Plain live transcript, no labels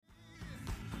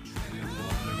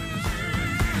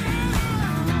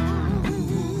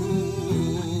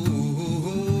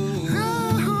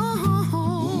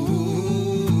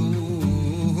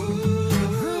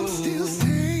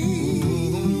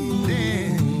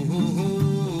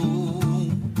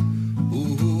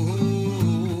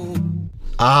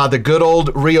Ah, the good old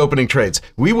reopening trades.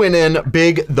 We went in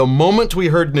big the moment we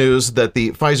heard news that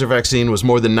the Pfizer vaccine was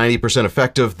more than 90%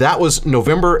 effective. That was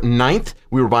November 9th.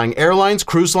 We were buying airlines,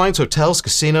 cruise lines, hotels,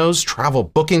 casinos, travel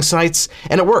booking sites,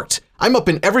 and it worked. I'm up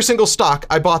in every single stock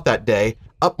I bought that day,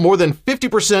 up more than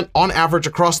 50% on average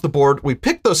across the board. We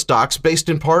picked those stocks based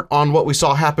in part on what we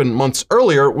saw happen months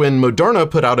earlier when Moderna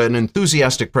put out an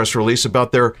enthusiastic press release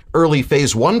about their early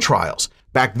phase 1 trials.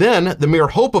 Back then, the mere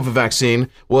hope of a vaccine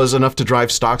was enough to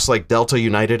drive stocks like Delta,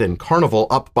 United, and Carnival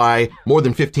up by more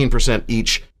than 15%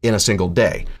 each in a single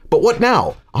day. But what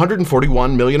now?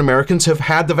 141 million Americans have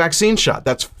had the vaccine shot.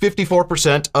 That's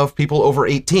 54% of people over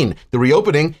 18. The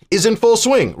reopening is in full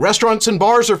swing. Restaurants and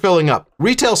bars are filling up.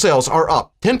 Retail sales are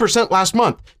up 10% last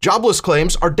month. Jobless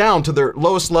claims are down to their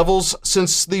lowest levels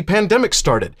since the pandemic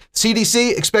started.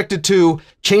 CDC expected to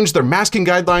change their masking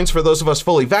guidelines for those of us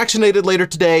fully vaccinated later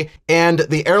today, and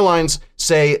the airlines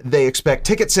say they expect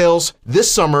ticket sales this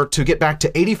summer to get back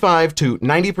to 85 to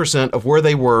 90% of where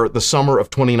they were the summer of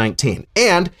 2019.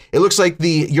 And it looks like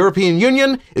the European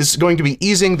Union is going to be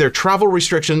easing their travel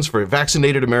restrictions for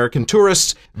vaccinated American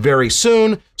tourists very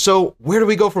soon. So where do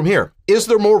we go from here? Is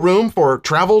there more room for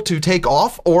travel to take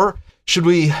off, or should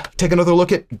we take another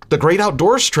look at the great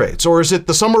outdoors trades? Or is it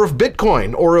the summer of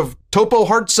Bitcoin or of Topo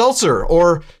Hard Seltzer?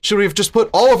 Or should we have just put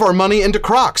all of our money into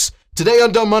Crocs? Today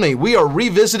on Dumb Money, we are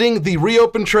revisiting the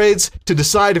reopen trades to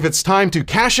decide if it's time to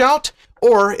cash out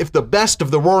or if the best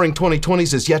of the roaring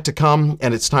 2020s is yet to come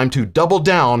and it's time to double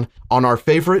down on our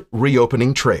favorite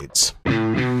reopening trades.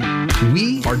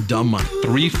 We are Dumb Money.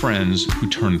 Three friends who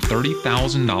turned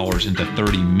 $30,000 into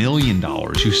 $30 million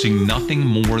using nothing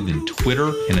more than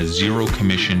Twitter and a zero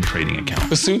commission trading account.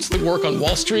 The suits that work on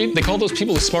Wall Street, they call those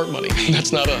people the smart money.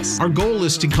 That's not us. Our goal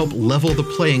is to help level the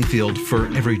playing field for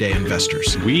everyday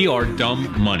investors. We are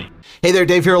Dumb Money. Hey there,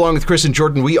 Dave here along with Chris and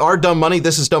Jordan. We are Dumb Money.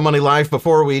 This is Dumb Money Live.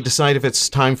 Before we decide if it's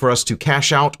time for us to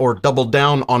cash out or double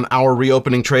down on our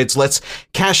reopening trades, let's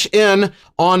cash in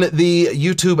on the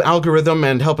YouTube algorithm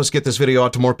and help us get this video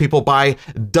out to more people by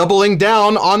doubling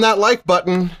down on that like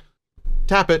button.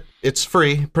 Tap it. It's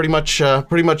free. Pretty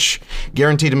much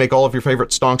guaranteed to make all of your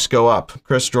favorite stonks go up.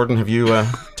 Chris, Jordan, have you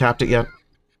tapped it yet?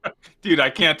 Dude,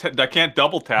 I can't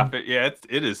double tap it. Yeah,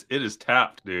 it is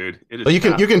tapped, dude. It is. Well, you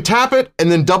tapped. can tap it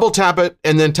and then double tap it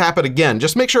and then tap it again.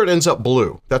 Just make sure it ends up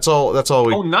blue. That's all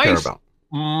we care about.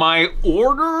 My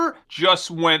order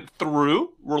just went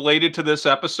through related to this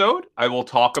episode. I will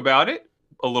talk about it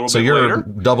a little bit later. So you're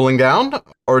doubling down,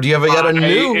 or do you have yet a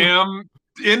new? I am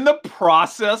in the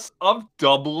process of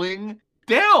doubling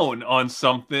down on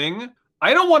something.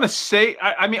 I don't want to say,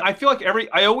 I mean, I feel like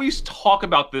I always talk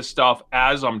about this stuff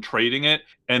as I'm trading it,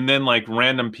 and then like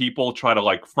random people try to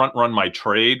like front run my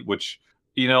trade, which,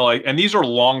 you know, like, and these are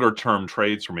longer term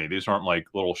trades for me. These aren't like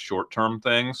little short term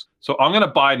things. So I'm going to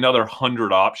buy another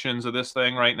 100 options of this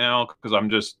thing right now because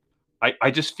I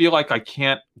just feel like I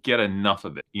can't get enough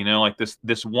of it. You know, like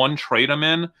this one trade I'm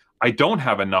in, I don't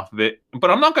have enough of it, but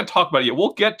I'm not going to talk about it yet.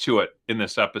 We'll get to it in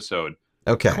this episode.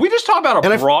 Okay. Can we just talk about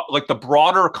the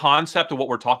broader concept of what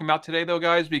we're talking about today, though,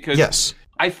 guys? Because yes.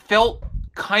 I felt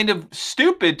kind of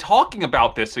stupid talking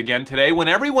about this again today when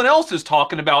everyone else is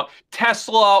talking about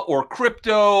Tesla or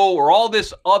crypto or all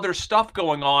this other stuff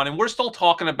going on, and we're still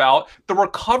talking about the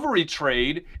recovery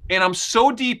trade, and I'm so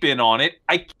deep in on it.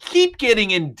 I keep getting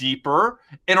in deeper,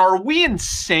 and are we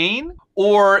insane?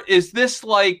 Or is this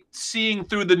like seeing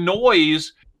through the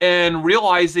noise and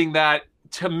realizing that,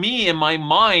 to me, in my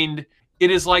mind, it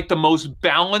is like the most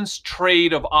balanced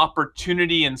trade of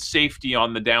opportunity and safety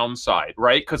on the downside,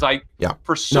 right? Because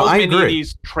for so many of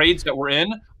these trades that we're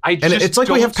in, it's like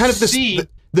we have kind of this.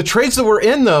 The trades that we're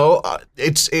in, though,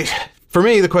 for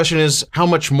me, the question is, how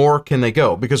much more can they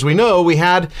go? Because we know we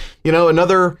had,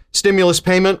 another stimulus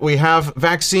payment. We have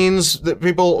vaccines that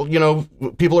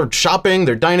people are shopping,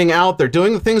 they're dining out, they're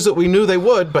doing the things that we knew they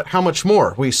would, but how much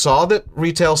more? We saw that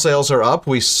retail sales are up.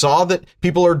 We saw that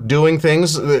people are doing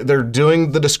things. They're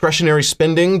doing the discretionary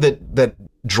spending that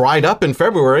dried up in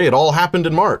February. It all happened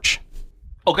in March.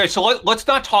 Okay, so let's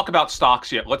not talk about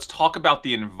stocks yet. Let's talk about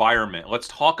the environment. Let's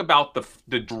talk about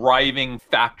the driving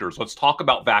factors. Let's talk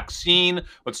about vaccine.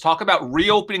 Let's talk about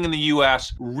reopening in the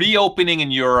U.S., reopening in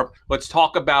Europe. Let's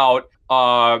talk about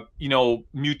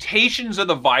mutations of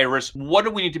the virus. What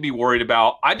do we need to be worried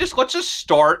about? Let's just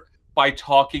start by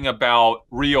talking about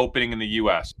reopening in the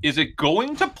U.S. Is it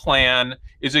going to plan?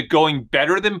 Is it going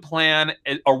better than plan?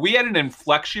 Are we at an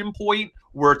inflection point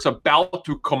where it's about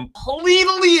to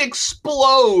completely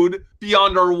explode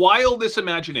beyond our wildest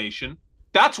imagination?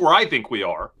 That's where I think we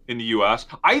are in the U.S.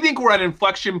 I think we're at an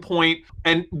inflection point,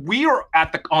 and we are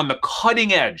on the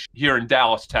cutting edge here in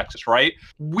Dallas, Texas, right?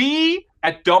 We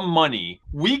at Dumb Money,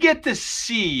 we get to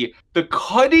see the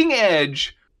cutting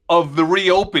edge of the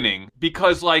reopening,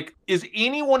 because like, is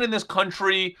anyone in this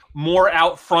country more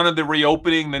out front of the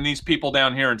reopening than these people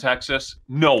down here in Texas?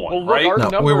 No one, Well, right? our No,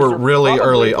 we numbers were are really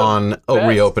probably early the on best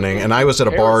reopening, in and I was at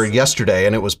a bar comparison. yesterday,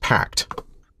 and it was packed.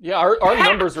 Yeah, our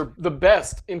numbers are the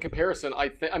best in comparison.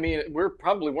 I mean, we're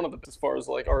probably one of the best as far as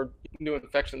like our new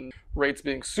infection rates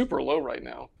being super low right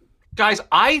now. Guys,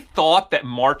 I thought that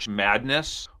March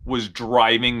Madness was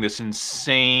driving this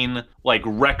insane, like,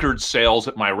 record sales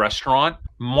at my restaurant.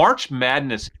 March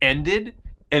Madness ended,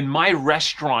 and my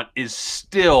restaurant is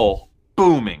still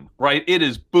booming, right? It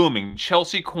is booming.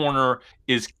 Chelsea Corner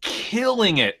is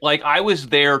killing it. Like, I was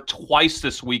there twice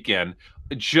this weekend,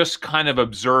 just kind of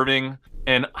observing,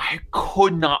 and I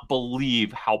could not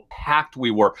believe how packed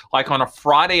we were. Like, on a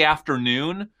Friday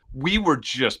afternoon, we were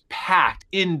just packed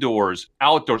indoors,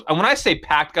 outdoors. And when I say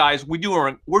packed, guys, we're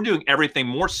doing everything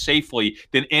more safely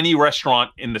than any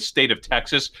restaurant in the state of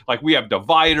Texas. Like, we have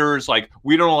dividers, like,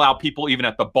 we don't allow people even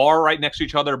at the bar right next to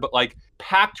each other, but like,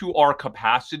 packed to our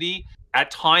capacity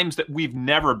at times that we've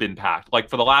never been packed. Like,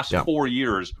 for the last 4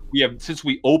 years, since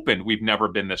we opened, we've never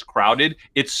been this crowded.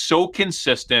 It's so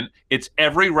consistent. It's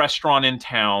every restaurant in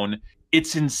town.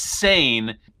 It's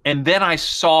insane. And then I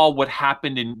saw what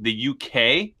happened in the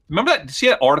UK. Remember that? See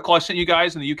that article I sent you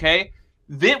guys in the UK?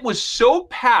 That was so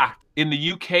packed in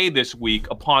the UK this week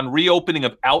upon reopening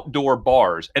of outdoor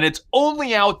bars, and it's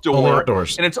only outdoor. Only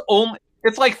outdoors. And it's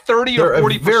like 30 or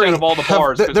 40% of all the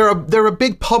bars. They're a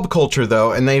big pub culture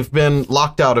though, and they've been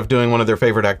locked out of doing one of their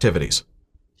favorite activities.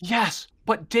 Yes,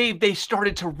 but Dave, they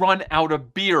started to run out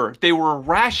of beer. They were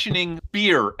rationing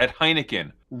beer at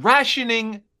Heineken.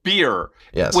 Rationing beer.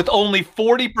 Yes. With only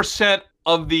 40%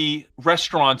 of the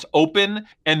restaurants open,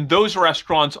 and those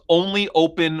restaurants only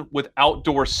open with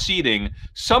outdoor seating.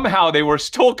 Somehow they were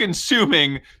still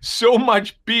consuming so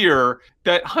much beer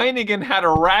that Heineken had to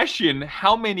ration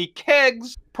how many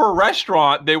kegs per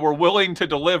restaurant they were willing to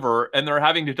deliver, and they're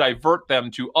having to divert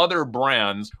them to other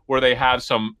brands where they have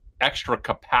some extra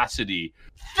capacity.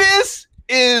 This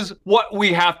is what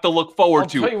we have to look forward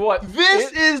to. I'll tell you what,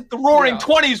 This is the Roaring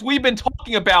 20s we've been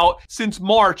talking about since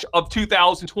March of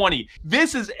 2020.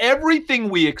 This is everything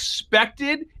we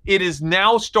expected. It is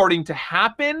now starting to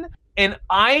happen, and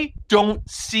I don't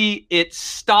see it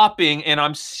stopping, and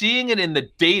I'm seeing it in the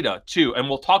data too. And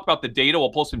we'll talk about the data.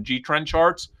 We'll pull some G-trend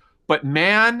charts. But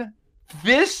man,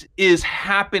 this is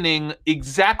happening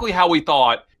exactly how we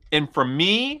thought. And for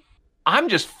me, I'm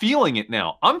just feeling it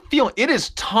now. I'm feeling it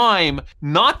is time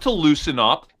not to loosen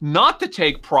up, not to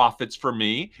take profits for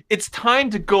me. It's time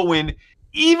to go in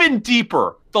even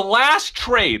deeper. The last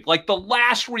trade, like the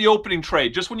last reopening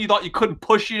trade, just when you thought you couldn't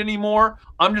push it anymore,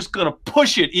 I'm just going to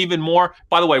push it even more.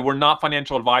 By the way, we're not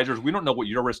financial advisors. We don't know what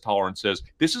your risk tolerance is.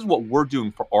 This is what we're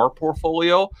doing for our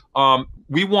portfolio.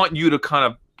 We want you to kind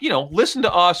of, listen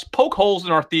to us, poke holes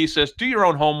in our thesis, do your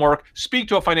own homework, speak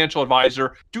to a financial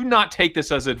advisor. Do not take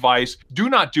this as advice. Do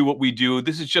not do what we do.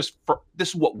 This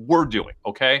is what we're doing,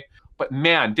 okay? But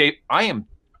man, Dave, I am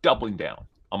doubling down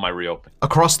on my reopening.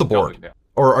 Across the board.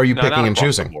 Or are you picking and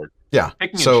choosing? Yeah.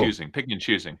 Picking and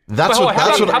choosing. That's what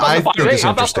I think is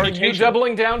interesting. Are you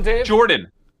doubling down, Dave?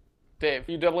 Jordan. Dave,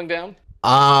 you doubling down?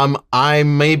 I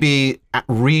may be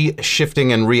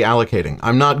re-shifting and reallocating.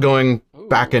 I'm not going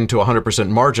back into 100%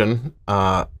 margin.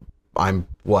 I'm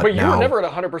what But you now? were never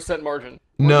at 100% margin.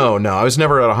 No, I was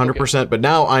never at 100%, but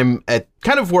now I'm at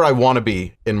kind of where I want to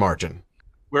be in margin.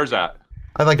 Where's that?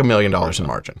 I like $1 million in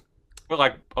margin.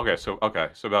 But so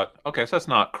that's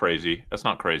not crazy. That's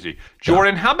not crazy.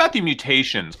 Jordan, how about the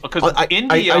mutations? Because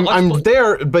India, I'm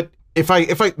there, but if I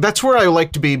that's where I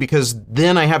like to be, because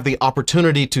then I have the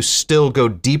opportunity to still go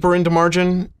deeper into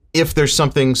margin if there's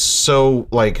something so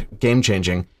like game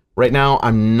changing. Right now,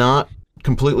 I'm not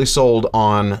completely sold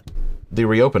on the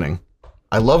reopening.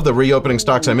 I love the reopening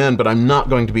stocks I'm in, but I'm not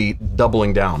going to be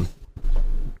doubling down.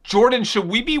 Jordan, should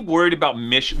we be worried about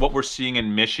what we're seeing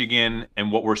in Michigan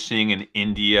and what we're seeing in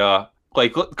India?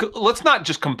 Like, let's not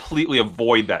just completely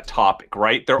avoid that topic,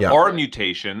 right? There are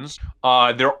mutations.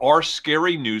 There are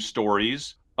scary news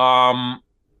stories.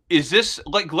 Is this,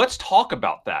 let's talk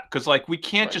about that. Because, we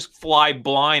can't just fly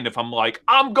blind if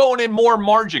I'm going in more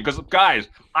margin. Because, guys,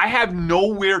 I have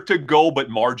nowhere to go but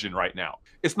margin right now.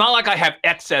 It's not like I have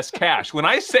excess cash. When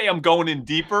I say I'm going in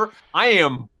deeper, I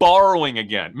am borrowing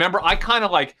again. Remember, I kind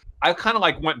of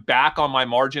went back on my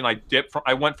margin.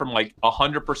 I went from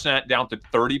 100% down to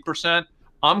 30%.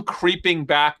 I'm creeping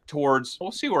back towards,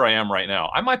 we'll see where I am right now.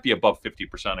 I might be above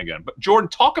 50% again. But Jordan,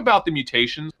 talk about the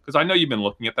mutations, because I know you've been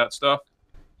looking at that stuff.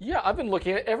 Yeah, I've been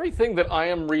looking at everything that I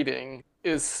am reading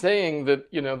is saying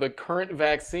that, the current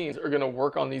vaccines are going to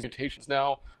work on these mutations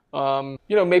now.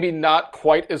 Maybe not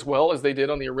quite as well as they did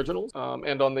on the originals,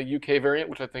 and on the UK variant,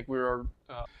 which I think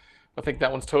I think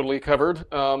that one's totally covered.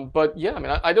 But yeah, I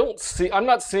mean, I'm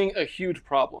not seeing a huge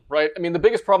problem, right? I mean, the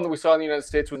biggest problem that we saw in the United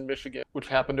States was in Michigan, which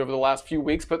happened over the last few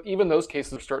weeks, but even those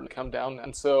cases are starting to come down.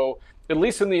 And so, at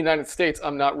least in the United States,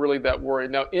 I'm not really that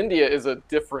worried. Now, India is a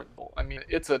different, I mean,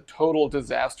 it's a total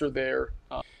disaster there.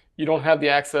 You don't have the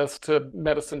access to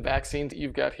medicine, vaccines that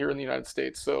you've got here in the United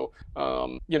States. So,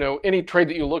 any trade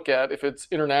that you look at, if it's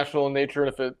international in nature,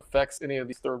 and if it affects any of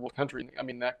these third world countries, I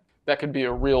mean, that could be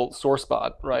a real sore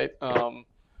spot, right?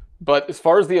 But as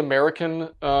far as the American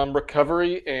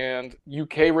recovery and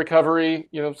UK recovery,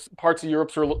 parts of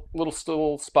Europe's are a little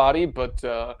still spotty, but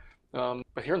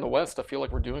here in the West, I feel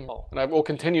like we're doing well, and I will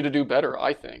continue to do better,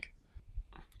 I think.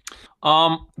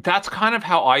 That's kind of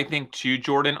how I think too,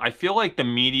 Jordan. I feel like the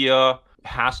media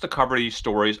has to cover these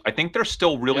stories. I think they're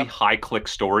still really high click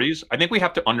stories. I think we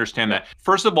have to understand that.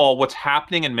 First of all, what's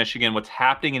happening in Michigan, what's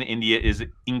happening in India is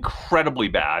incredibly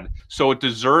bad. So it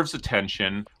deserves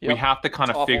attention. We have to kind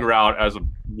of figure out as a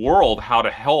world how to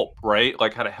help, right?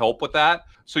 Like how to help with that.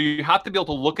 So you have to be able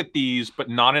to look at these, but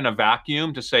not in a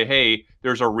vacuum, to say, hey,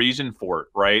 there's a reason for it,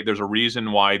 right? There's a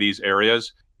reason why these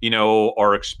areas,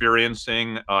 are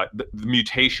experiencing the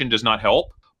mutation does not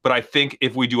help. But I think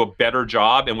if we do a better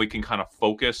job and we can kind of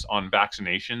focus on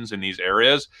vaccinations in these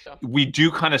areas, we do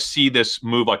kind of see this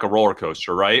move like a roller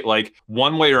coaster, right? Like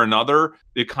one way or another,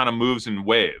 it kind of moves in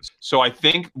waves. So I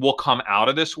think we'll come out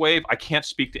of this wave. I can't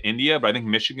speak to India, but I think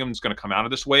Michigan's going to come out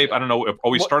of this wave. I don't know.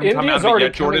 Are we starting to come out of it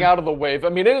yet, Jordan? India's already coming out of the wave. I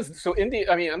mean, it is. So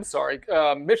I'm sorry.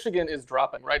 Michigan is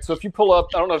dropping, right? So if you pull up,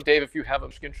 I don't know, Dave, if you have a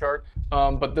Michigan chart,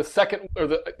 but the second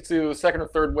or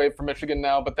third wave for Michigan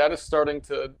now, but that is starting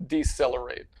to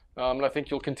decelerate. And I think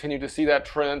you'll continue to see that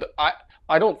trend.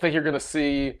 I don't think you're going to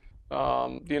see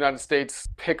the United States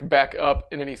pick back up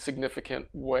in any significant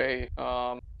way.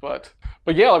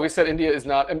 But yeah, like we said, India is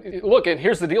not. And look, and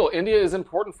here's the deal: India is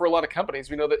important for a lot of companies.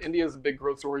 We know that India is a big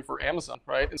growth story for Amazon,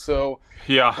 right? And so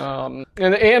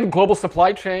and global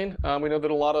supply chain. We know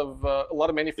that a lot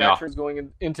of manufacturing is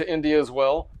going into India as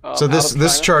well. So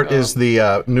this chart is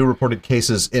the new reported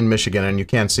cases in Michigan, and you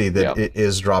can see that it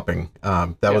is dropping.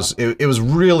 It was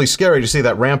really scary to see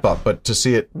that ramp up, but to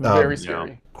see it very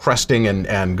scary. Cresting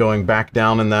and going back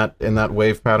down in that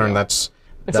wave pattern, that's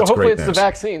so hopefully great it's news. The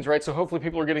vaccines, right? So hopefully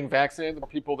people are getting vaccinated. The more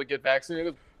people that get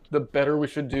vaccinated, the better we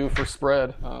should do for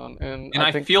spread. And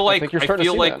I feel like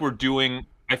we're doing.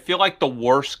 I feel like the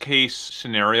worst case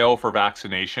scenario for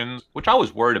vaccinations, which I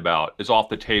was worried about, is off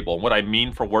the table. And what I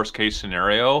mean for worst case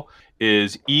scenario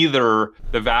is either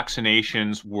the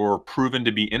vaccinations were proven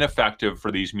to be ineffective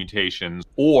for these mutations,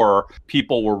 or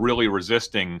people were really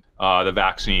resisting the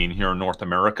vaccine here in North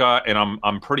America. And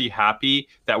I'm pretty happy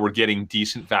that we're getting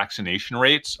decent vaccination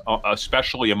rates,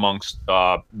 especially amongst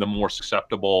the more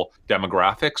susceptible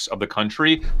demographics of the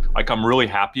country. Like, I'm really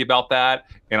happy about that.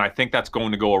 And I think that's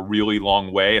going to go a really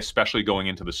long way, especially going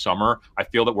into the summer. I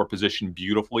feel that we're positioned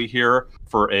beautifully here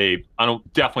for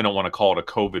definitely don't want to call it a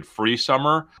COVID-free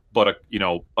summer, but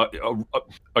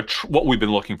what we've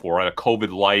been looking for, right? A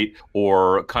COVID light,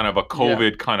 or kind of a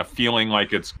COVID kind of feeling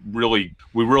like we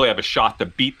really have a shot to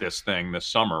beat this thing this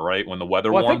summer, right? When the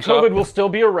weather warms up. I think COVID will still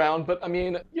be around, but I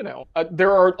mean,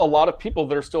 there are a lot of people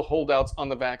that are still holdouts on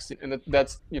the vaccine, and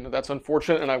that's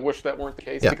unfortunate, and I wish that weren't the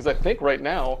case, because I think right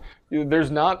now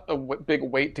there's not a big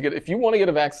wait to get. If you want to get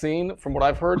a vaccine, from what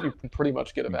I've heard, you can pretty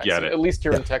much get a vaccine, at least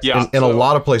here in Texas. Yeah. In a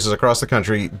lot of places across the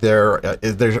country, there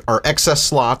are excess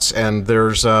slots, and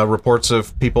there's reports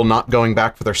of people not going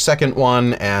back for their second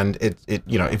one. And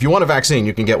if you want a vaccine,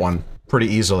 you can get one pretty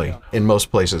easily in most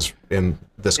places in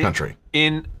this country.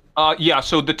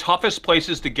 So the toughest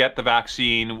places to get the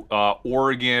vaccine,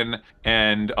 Oregon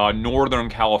and Northern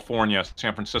California,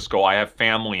 San Francisco. I have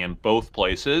family in both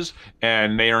places,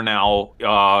 and they are now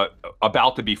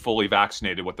about to be fully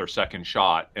vaccinated with their second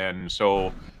shot. And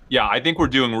so, I think we're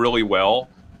doing really well.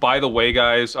 By the way,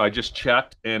 guys, I just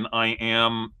checked, and I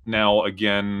am now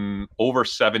again over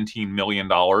 $17 million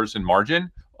in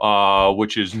margin.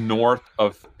 Which is north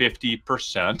of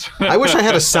 50%. I wish I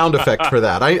had a sound effect for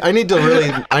that. I need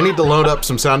to load up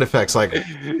some sound effects, like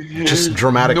just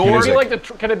dramatic music.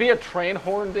 Can it be a train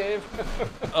horn, Dave?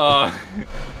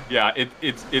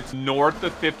 It's north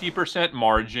of 50%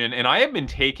 margin, and I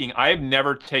have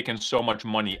never taken so much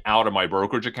money out of my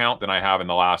brokerage account than I have in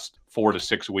the last 4 to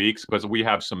 6 weeks, because we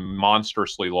have some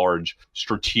monstrously large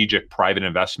strategic private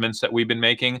investments that we've been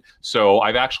making. So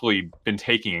I've actually been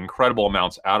taking incredible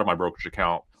amounts out of my brokerage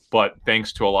account but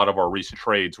thanks to a lot of our recent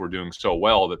trades, we're doing so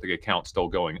well that the account's still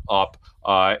going up.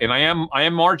 And I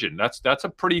am margin. That's a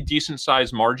pretty decent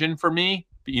sized margin for me.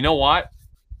 But you know what?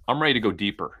 I'm ready to go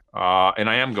deeper. And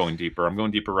I am going deeper. I'm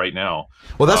going deeper right now.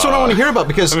 Well, that's what I want to hear about,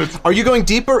 because are you going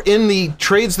deeper in the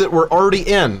trades that we're already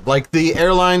in, like the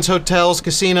airlines, hotels,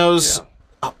 casinos,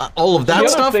 all of that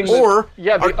stuff, or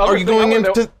are you going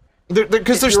into?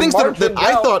 Because there's things that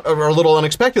I thought are a little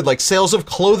unexpected, like sales of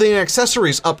clothing and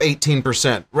accessories up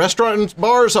 18%, restaurant and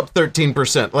bars up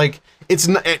 13%. Like it's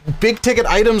not, big ticket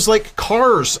items like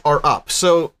cars are up.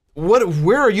 So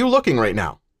where are you looking right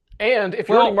now? And if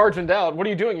you're already margined out, what are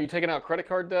you doing? Are you taking out credit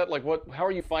card debt? Like how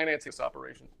are you financing this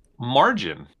operation?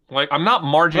 Margin. Like I'm not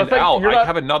margined out. I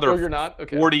have another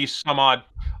 40 some odd.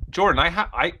 Jordan, I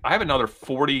have another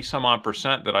 40 some odd %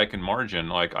 that I can margin.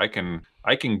 Like I can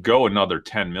go another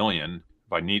 10 million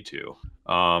if I need to.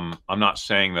 I'm not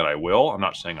saying that I will. I'm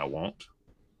not saying I won't.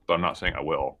 But I'm not saying I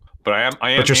will. But I am.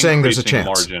 But you're saying there's a chance.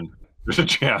 Margin. There's a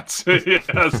chance.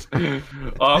 Yes.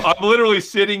 I'm literally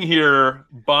sitting here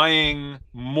buying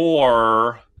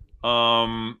more.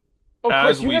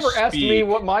 Chris, you never asked me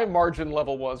what my margin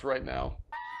level was right now.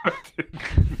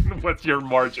 What's your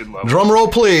margin level? Drum roll,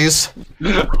 please.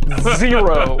 0.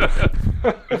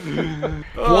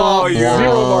 Oh, you're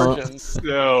 0 margins.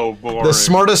 So boring. The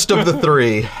smartest of the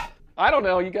three. I don't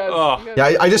know, you guys.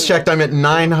 Yeah, I just checked. I'm at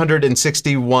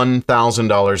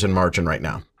 $961,000 in margin right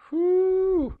now.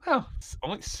 Oh,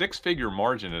 only 6-figure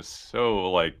margin is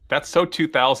so that's so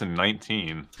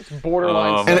 2019. It's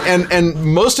borderline. And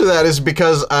most of that is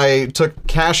because I took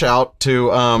cash out to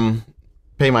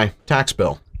pay my tax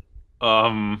bill.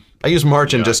 I use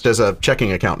margin just as a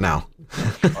checking account now.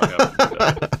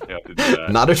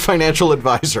 Not a financial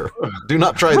advisor. Do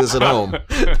not try this at home.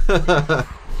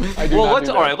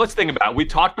 All right, let's think about it. We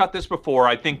talked about this before.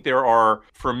 I think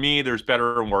for me, there's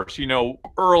better and worse.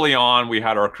 Early on, we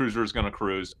had our cruisers going to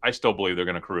cruise. I still believe they're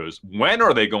going to cruise. When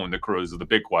are they going to cruise is the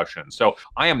big question. So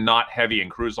I am not heavy in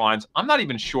cruise lines. I'm not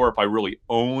even sure if I really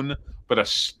own but a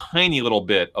tiny little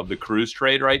bit of the cruise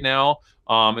trade right now.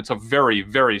 It's a very,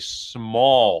 very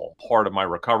small part of my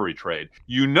recovery trade.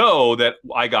 You know that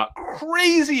I got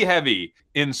crazy heavy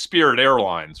in Spirit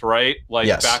Airlines, right?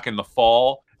 Back in the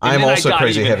fall. I'm also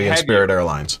crazy heavy in Spirit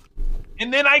Airlines.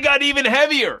 And then I got even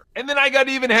heavier.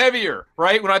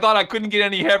 Right? When I thought I couldn't get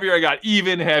any heavier, I got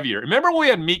even heavier. Remember when we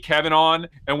had Meet Kevin on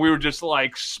and we were just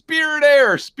like, Spirit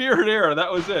Air.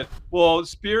 That was it. Well,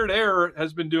 Spirit Air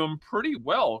has been doing pretty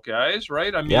well, guys,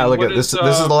 right? I mean, yeah, look at this.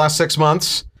 This is the last 6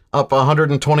 months, up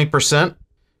 120%.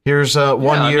 Here's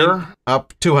 1 year,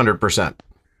 up 200%.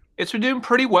 It's been doing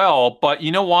pretty well, but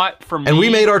you know what? For me, and we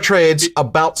made our trades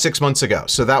about 6 months ago,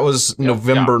 so that was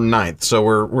November 9th. So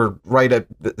we're right at.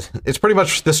 It's pretty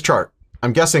much this chart.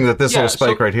 I'm guessing that this little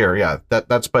spike right here,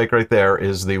 that spike right there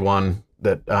is the one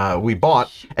that we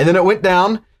bought, and then it went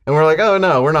down, and we're like, oh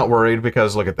no, we're not worried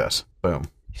because look at this, boom.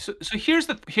 So here's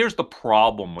the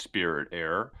problem with Spirit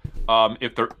Air,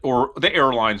 if they're, or the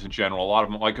airlines in general, a lot of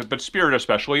them but Spirit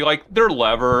especially, they're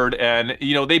levered and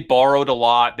they borrowed a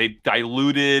lot, they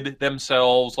diluted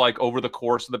themselves over the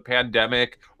course of the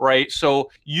pandemic, right?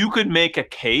 So you could make a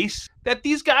case that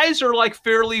these guys are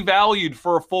fairly valued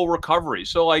for a full recovery.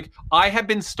 So I have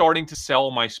been starting to sell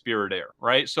my Spirit Air,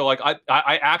 right? So I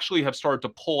actually have started to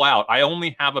pull out. I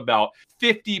only have about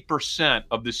 50%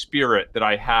 of the Spirit that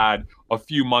I had a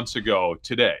few months ago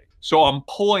today. So I'm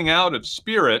pulling out of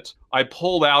Spirit. I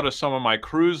pulled out of some of my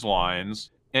cruise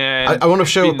lines. And I want to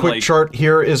show a quick chart.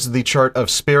 Here is the chart of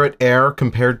Spirit Air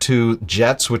compared to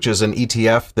Jets, which is an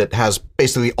ETF that has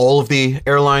basically all of the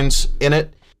airlines in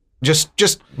it.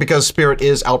 Just because Spirit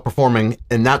is outperforming,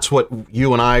 and that's what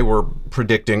you and I were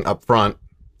predicting up front.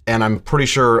 And I'm pretty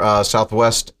sure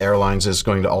Southwest Airlines is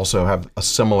going to also have a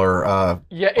similar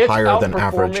it's higher than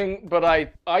average. But I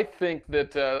think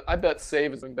that I bet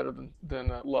Save is better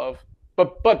than Love,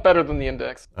 but better than the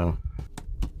index. Oh,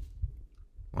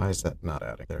 why is that not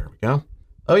adding? There we go.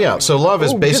 Oh yeah, so Love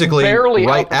is basically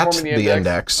right at the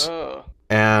index,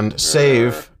 and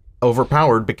Save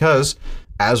overpowered because,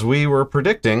 as we were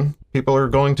predicting, people are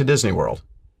going to Disney World.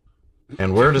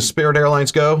 And where does Spirit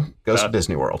Airlines go? Goes to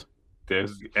Disney World.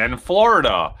 And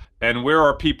Florida. And where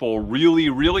are people really,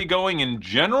 really going in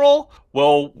general?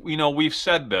 Well, we've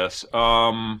said this.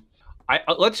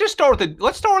 Let's start with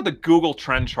the Google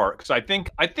trend chart, because I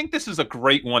think this is a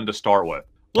great one to start with.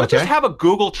 Let's just have a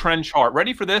Google trend chart.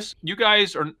 Ready for this?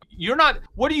 You're not,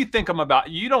 what do you think I'm about?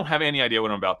 You don't have any idea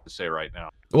what I'm about to say right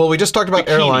now. Well, we just talked about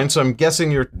airlines, so I'm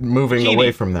guessing you're moving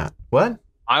away from that. What?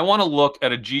 I want to look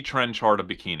at a G trend chart of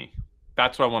bikini.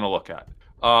 That's what I want to look at.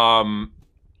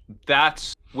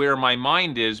 That's where my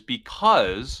mind is,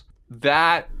 because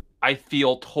that I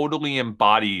feel totally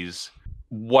embodies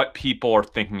what people are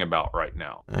thinking about right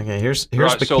now. Okay, here's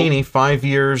Right, so- bikini, 5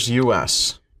 years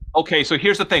US. Okay, so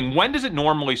here's the thing. When does it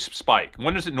normally spike?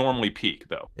 When does it normally peak,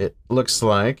 though? It looks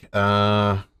like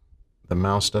the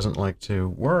mouse doesn't like to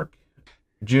work.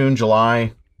 June,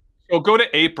 July. So go to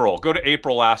April. Go to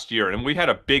April last year, and we had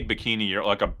a big bikini year,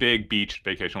 like a big beach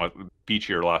vacation, like beach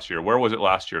year last year. Where was it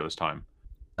last year this time?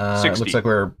 It 60. looks like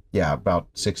we're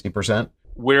about 60%.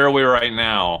 Where are we right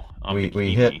now? On We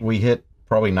bikini? hit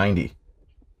probably 90.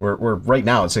 We're right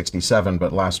now at 67,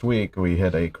 but last week we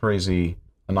hit a crazy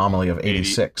anomaly of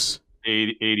 86.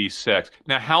 86.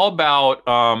 Now, how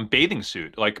about bathing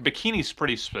suit? Like bikini's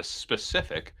pretty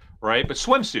specific, right? But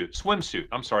swimsuit.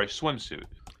 I'm sorry, swimsuit.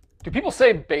 Do people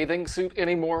say bathing suit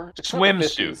anymore? It's not the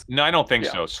Swimsuit. 50s. No, I don't think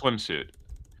Yeah. so. Swimsuit.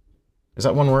 Is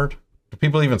that one word? Do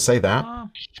people even say that?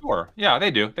 Sure. Yeah, they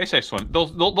do. They say swim.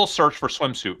 They'll search for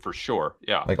swimsuit for sure.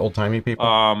 Yeah. Like old timey people?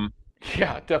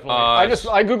 Yeah, definitely.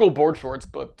 Uh, I Google board shorts,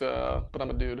 but I'm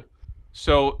a dude.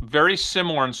 So very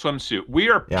similar in swimsuit.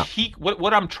 We are Yeah. peak.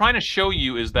 What I'm trying to show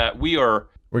you is that we are.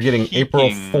 We're getting April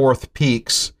peaking. 4th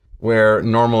peaks, where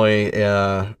normally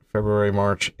February,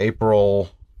 March, April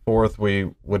 4th we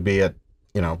would be at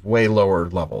way lower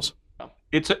levels.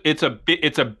 It's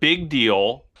a big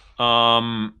deal.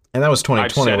 And that was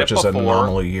 2020, said it which is a before.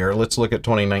 normal year. Let's look at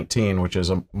 2019, which is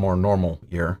a more normal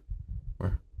year.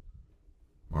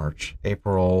 March,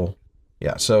 April.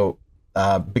 Yeah, so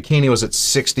bikini was at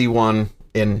 61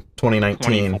 in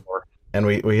 2019, 24. and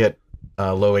we hit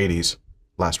low 80s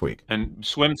last week. And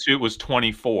swimsuit was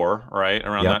 24, right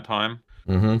around Yep. that time.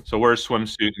 Mm-hmm. So where's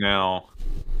swimsuit now?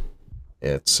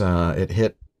 It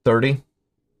hit 30,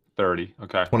 30.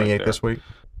 Okay. 28 right there. this week.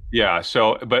 Yeah.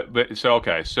 So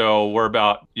okay. So we're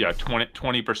about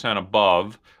 20%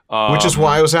 above. Which is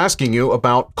why I was asking you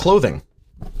about clothing.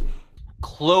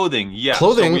 Clothing. Yes.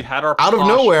 Clothing, So we had our out of posh-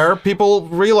 nowhere, people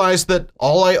realize that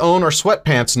all I own are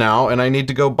sweatpants now, and I need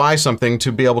to go buy something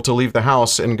to be able to leave the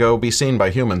house and go be seen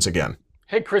by humans again.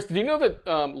 Hey, Chris, did you know that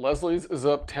Leslie's is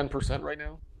up 10% right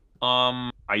now?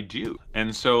 I do,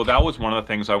 and so that was one of the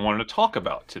things I wanted to talk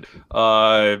about today.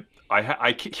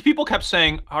 People kept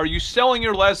saying, "Are you selling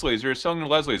your Leslie's? Are you selling your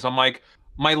Leslie's?" I'm like,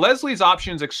 my Leslie's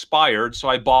options expired, so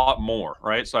I bought more.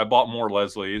 Right, so I bought more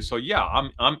Leslie's. So yeah,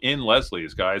 I'm in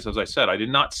Leslie's, guys. As I said, I did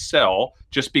not sell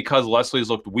just because Leslie's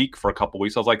looked weak for a couple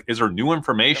weeks. I was like, is there new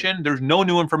information? There's no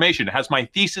new information. Has my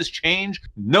thesis changed?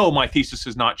 No, my thesis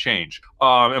has not changed.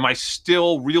 Am I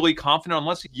still really confident on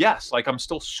Leslie's? Yes, like I'm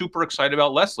still super excited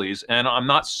about Leslie's, and I'm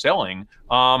not selling.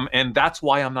 And that's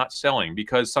why I'm not selling,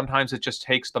 because sometimes it just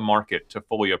takes the market to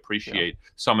fully appreciate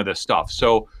some of this stuff.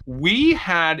 So we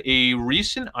had a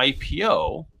recent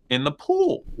IPO in the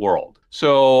pool world.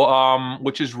 So,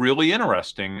 which is really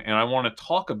interesting. And I want to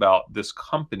talk about this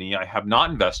company. I have not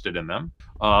invested in them.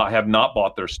 I have not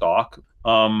bought their stock.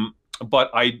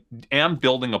 But I am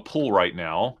building a pool right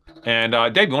now. And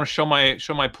Dave, you want to show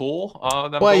my pool? That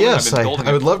I'm Well, building? yes, I've been building I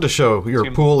it would love to show your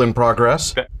Seems- pool in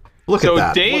progress. Look So at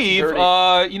that. Dave, Looks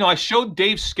I showed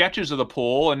Dave sketches of the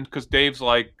pool, and because Dave's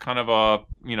like kind of a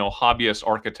hobbyist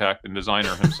architect and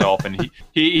designer himself, and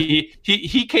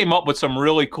he came up with some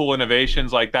really cool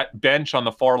innovations. Like that bench on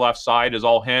the far left side is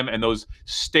all him, and those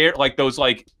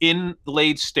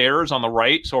inlaid stairs on the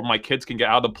right, so my kids can get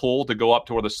out of the pool to go up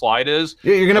to where the slide is.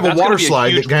 Yeah, you're gonna have That's a water gonna be a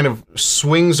slide huge- that kind of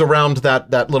swings around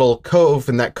that little cove,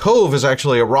 and that cove is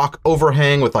actually a rock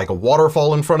overhang with like a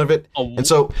waterfall in front of it. And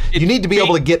so you need to be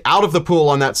able to get out of the pool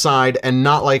on that side and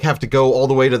not like have to go all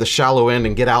the way to the shallow end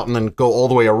and get out and then go all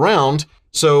the way around.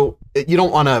 So you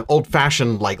don't want an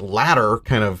old-fashioned like ladder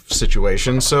kind of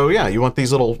situation. So yeah, you want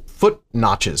these little foot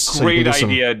notches. So you can Great do some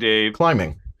idea, Dave.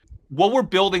 climbing. What we're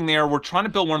building there, we're trying to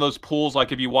build one of those pools,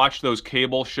 like if you watch those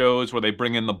cable shows where they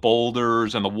bring in the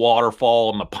boulders and the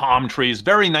waterfall and the palm trees,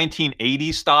 very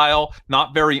 1980s style,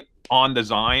 not very on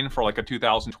design for like a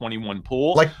 2021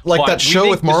 pool. Like But that we show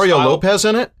think with the Mario style- Lopez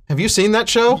in it. Have you seen that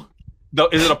show?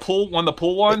 Is it a pool? One of the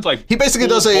pool ones? Like He basically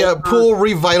pool does a boulders? pool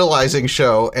revitalizing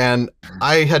show, and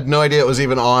I had no idea it was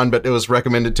even on, but it was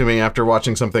recommended to me after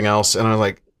watching something else, and I was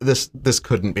like, this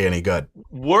couldn't be any good.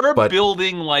 We're but-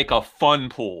 building like a fun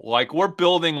pool. Like we're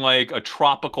building like a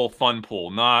tropical fun pool,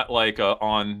 not like a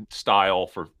on style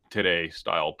for today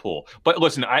style pool. But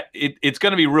listen, it's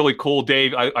going to be really cool,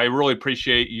 Dave. I really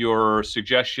appreciate your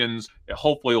suggestions.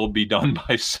 Hopefully it will be done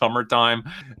by summertime.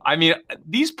 I mean,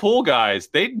 these pool guys,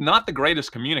 they're not the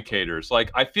greatest communicators.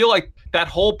 Like I feel like that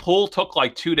whole pool took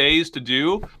like 2 days to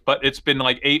do, but it's been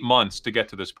like 8 months to get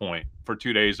to this point for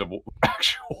 2 days of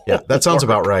actual. Yeah, that sounds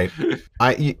about right. You Put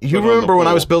on the remember when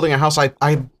I pool. was building a house,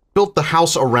 I built the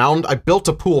house around, I built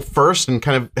a pool first and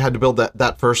kind of had to build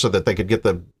that first so that they could get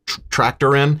the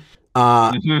tractor in.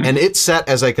 And it sat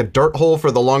as like a dirt hole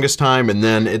for the longest time, and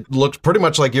then it looked pretty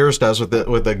much like yours does with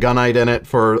the gunite in it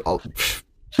for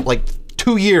like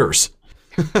 2 years.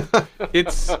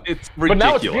 It's ridiculous. But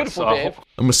now it's beautiful, Dave.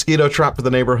 A mosquito trap for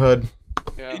the neighborhood.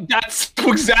 Yeah. That's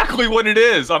exactly what it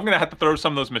is. I'm gonna have to throw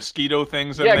some of those mosquito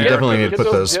things in there. You definitely need to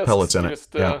put those discs, pellets in it.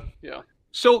 Yeah.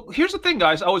 So here's the thing,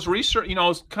 guys. I was researching, I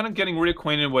was kind of getting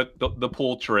reacquainted with the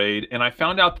pool trade, and I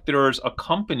found out that there's a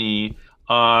company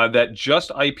that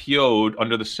just IPO'd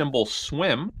under the symbol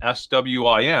SWIM,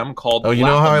 SWIM, called. Oh, you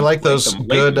know how I like those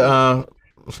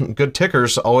good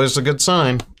tickers. Always a good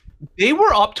sign. They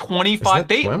were up 25.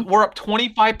 They SWIM? were up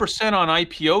 25% on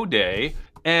IPO day.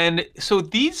 And so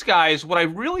these guys, what I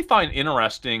really find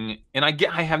interesting, and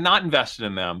I have not invested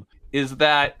in them, is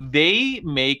that they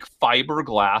make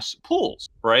fiberglass pools,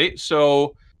 right?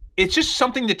 So it's just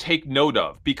something to take note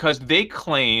of, because they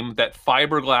claim that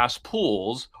fiberglass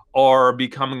pools are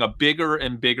becoming a bigger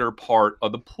and bigger part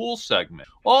of the pool segment.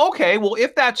 Well, okay, well,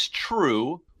 if that's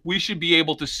true, we should be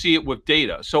able to see it with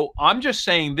data. So I'm just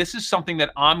saying this is something that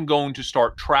I'm going to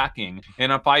start tracking.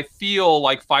 And if I feel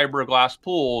like fiberglass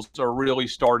pools are really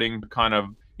starting to kind of,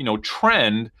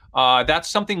 trend, that's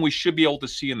something we should be able to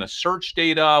see in the search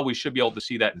data. We should be able to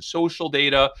see that in social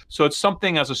data. So it's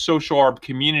something as a social arb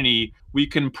community, we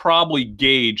can probably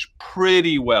gauge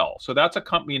pretty well. So that's a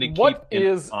company to keep an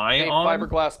eye on. What is a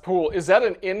fiberglass pool? Is that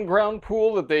an in-ground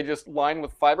pool that they just line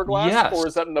with fiberglass? Yes. Or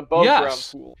is that an above-ground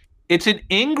pool? It's an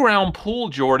in-ground pool,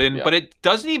 Jordan, but it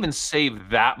doesn't even save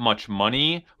that much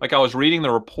money. Like I was reading the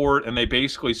report, and they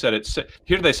basically said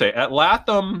here they say at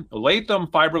Latham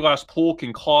fiberglass pool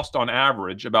can cost on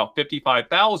average about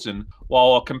 $55,000,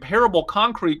 while a comparable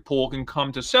concrete pool can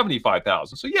come to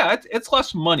 $75,000. So yeah, it's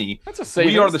less money. That's a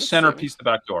savings. We are the centerpiece of the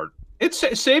backyard. It's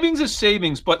savings is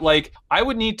savings, but like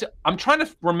I'm trying to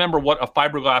remember what a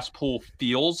fiberglass pool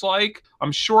feels like.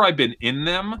 I'm sure I've been in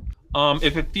them.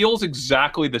 If it feels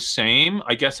exactly the same,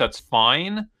 I guess that's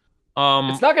fine.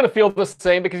 It's not going to feel the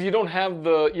same because you don't have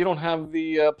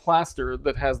the plaster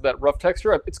that has that rough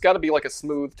texture. It's got to be like a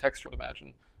smooth texture, I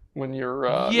imagine, when you're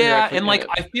and like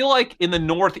I feel like in the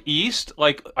Northeast,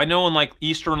 like I know in like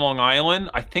Eastern Long Island,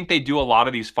 I think they do a lot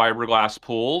of these fiberglass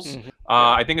pools. Mm-hmm.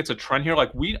 I think it's a trend here.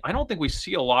 Like I don't think we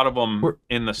see a lot of them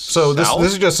in the So South.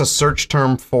 this is just a search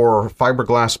term for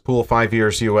fiberglass pool 5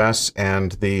 years US,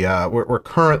 and we're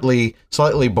currently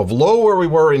slightly below where we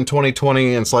were in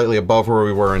 2020 and slightly above where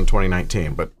we were in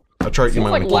 2019. But a chart you might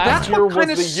like want to keep last in mind. year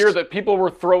was the year that people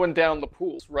were throwing down the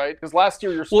pools, right? Because last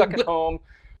year you're stuck at home.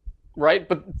 Right,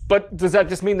 but does that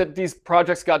just mean that these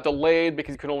projects got delayed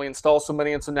because you could only install so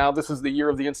many, and so now this is the year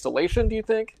of the installation? Do you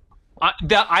think?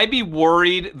 I'd be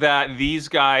worried that these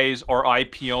guys are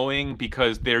IPOing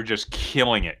because they're just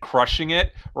killing it, crushing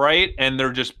it, right? And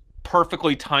they're just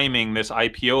perfectly timing this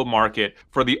IPO market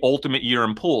for the ultimate year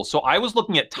in pools. So I was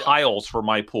looking at tiles for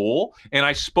my pool, and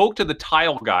I spoke to the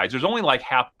tile guys. There's only like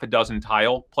half a dozen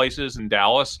tile places in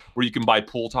Dallas where you can buy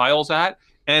pool tiles at.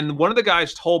 And one of the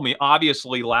guys told me,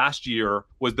 obviously, last year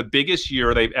was the biggest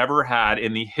year they've ever had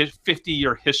in the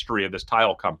 50-year history of this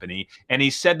tile company. And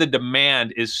he said the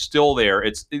demand is still there.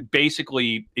 It's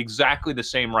basically exactly the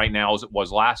same right now as it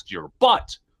was last year.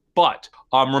 But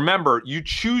remember, you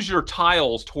choose your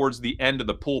tiles towards the end of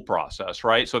the pool process,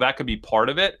 right? So that could be part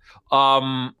of it.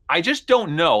 I just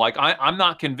don't know. Like, I'm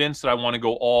not convinced that I want to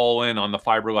go all in on the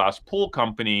fiberglass pool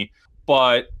company.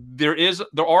 But there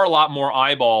are a lot more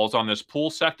eyeballs on this pool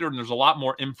sector, and there's a lot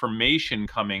more information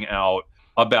coming out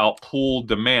about pool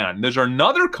demand. There's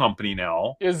another company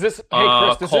now. Is this, hey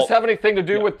Chris, does this have anything to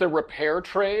do with the repair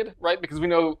trade, right? Because we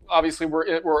know obviously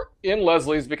we're in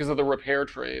Leslie's because of the repair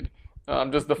trade.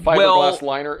 Does the fiberglass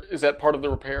liner, is that part of the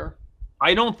repair?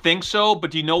 I don't think so,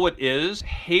 but do you know what is?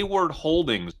 Hayward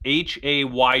Holdings,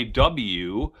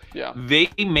 HAYW. Yeah. They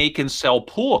make and sell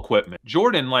pool equipment.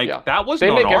 Jordan, that wasn't they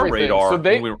on make our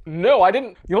everything. radar. No, I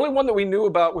didn't. The only one that we knew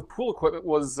about with pool equipment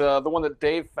was the one that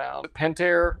Dave found.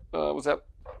 Pentair, was that?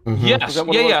 Mm-hmm. Yes, was that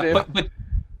what it was, Dave? But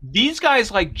these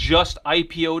guys just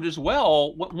IPO'd as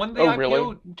well. When they IPO'd,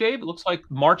 really? Dave, it looks like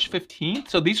March 15th.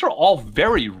 So these are all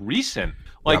very recent.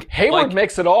 Hayward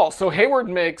makes it all. So Hayward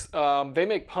makes, they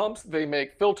make pumps, they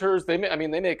make filters, they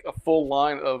make a full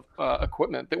line of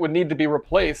equipment that would need to be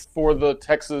replaced for the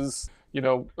Texas,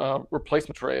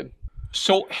 replacement trade.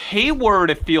 So Hayward,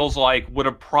 it feels like, would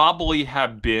have probably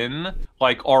have been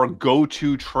like our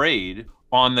go-to trade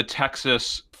on the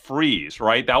Texas freeze,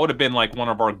 right? That would have been like one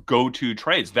of our go-to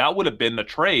trades. That would have been the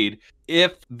trade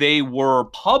if they were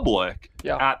public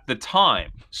at the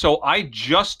time. So I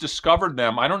just discovered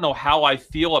them. I don't know how I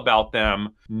feel about them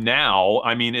now.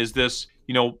 I mean, is this,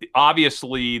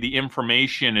 obviously the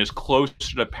information is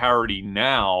closer to parity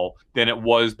now than it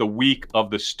was the week of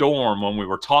the storm when we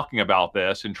were talking about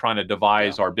this and trying to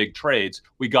devise our big trades.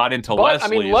 We got into Leslie's. I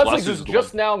mean, Leslie's is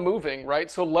just now moving,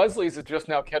 right? So Leslie's is just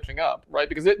now catching up, right?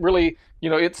 Because it really,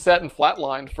 it sat and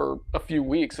flatlined for a few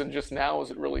weeks, and just now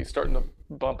is it really starting to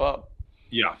bump up.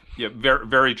 Yeah, very,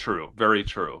 very true, very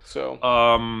true. So,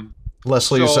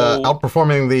 Leslie's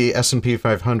outperforming the S&P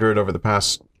 500 over the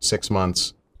past 6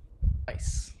 months.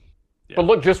 Nice. Yeah. But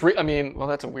look, that's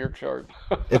a weird chart.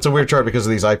 It's a weird chart because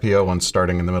of these IPO ones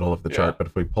starting in the middle of the chart. But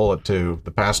if we pull it to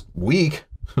the past week,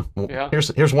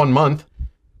 here's 1 month.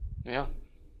 Yeah.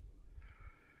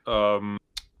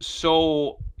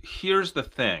 So here's the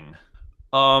thing.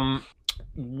 I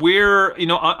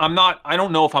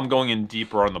don't know if I'm going in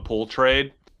deeper on the pool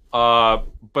trade,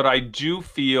 but I do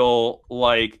feel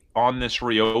like on this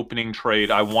reopening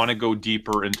trade, I want to go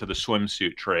deeper into the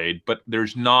swimsuit trade, but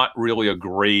there's not really a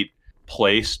great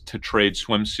place to trade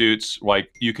swimsuits.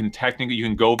 Like you can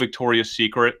go Victoria's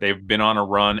Secret. They've been on a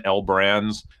run. L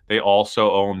Brands. They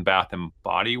also own Bath and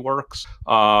Body Works.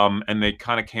 And they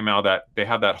kind of came out that they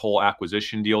have that whole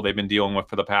acquisition deal they've been dealing with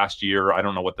for the past year. I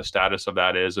don't know what the status of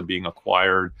that is, of being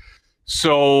acquired.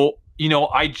 So,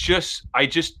 I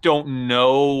just don't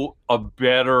know a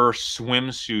better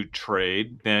swimsuit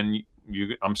trade than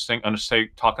I'm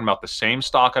talking about the same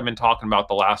stock I've been talking about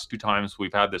the last 2 times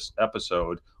we've had this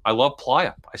episode. I love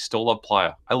Playa. I still love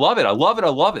Playa. I love it. I love it. I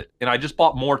love it. And I just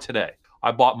bought more today.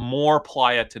 I bought more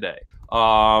Playa today.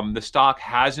 The stock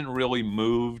hasn't really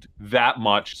moved that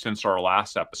much since our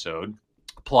last episode.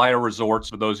 Playa Resorts,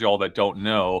 for those of y'all that don't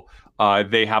know,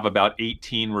 they have about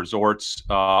 18 resorts.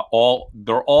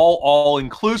 They're all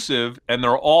inclusive, and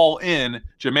they're all in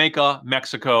Jamaica,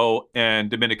 Mexico,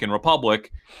 and Dominican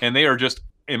Republic. And they are just,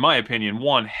 in my opinion,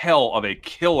 one hell of a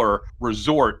killer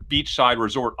beachside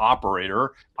resort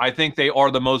operator. I think they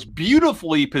are the most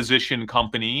beautifully positioned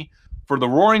company for the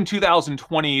Roaring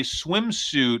 2020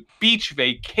 swimsuit beach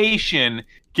vacation.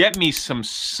 Get me some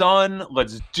sun.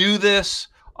 Let's do this.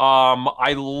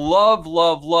 I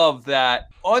love that.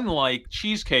 Unlike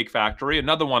Cheesecake Factory,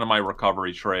 another one of my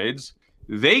recovery trades,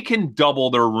 they can double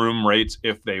their room rates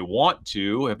if they want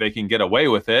to, if they can get away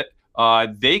with it.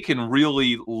 They can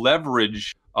really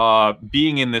leverage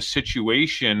being in this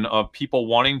situation of people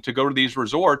wanting to go to these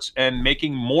resorts and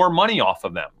making more money off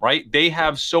of them, right? They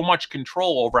have so much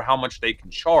control over how much they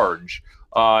can charge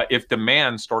if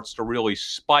demand starts to really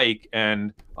spike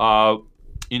and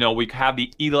we have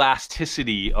the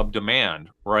elasticity of demand,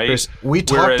 right? Chris, we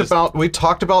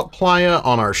talked about Playa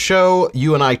on our show.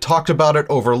 You and I talked about it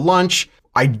over lunch.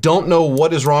 I don't know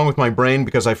what is wrong with my brain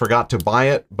because I forgot to buy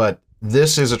it, but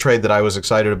this is a trade that I was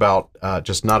excited about,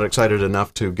 just not excited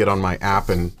enough to get on my app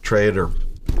and trade, or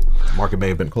market may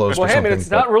have been closed or something. It's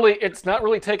not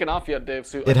really taken off yet, Dave.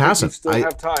 So it hasn't. Still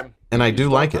have time. And I do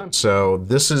like it. So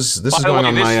this is going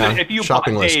on my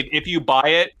shopping list. If you buy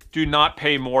it, do not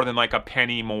pay more than like a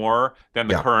penny more than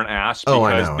the current ask,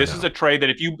 because this is a trade that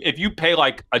if you pay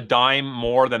like a dime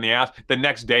more than the ask, the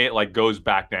next day it like goes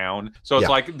back down. So it's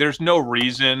like there's no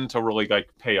reason to really like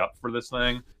pay up for this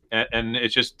thing, and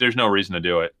it's just there's no reason to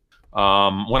do it.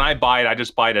 When I buy it, I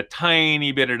just buy it a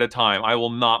tiny bit at a time. I will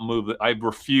not move it. I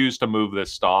refuse to move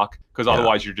this stock because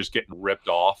otherwise you're just getting ripped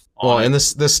off. Well, and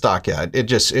this stock,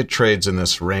 it trades in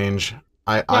this range.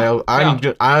 I'm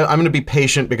going to be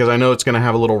patient because I know it's going to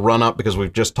have a little run up because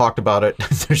we've just talked about it.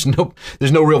 There's no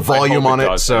real volume on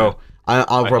it, so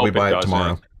I'll probably buy it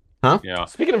tomorrow. Huh? Yeah.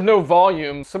 Speaking of no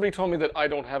volume, somebody told me that I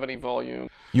don't have any volume.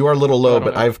 You are a little low,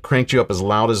 but I've cranked you up as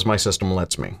loud as my system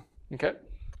lets me. Okay.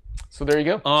 So there you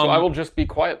go. So I will just be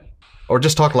quiet. Or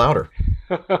just talk louder.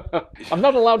 I'm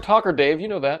not a loud talker, Dave. You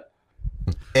know that.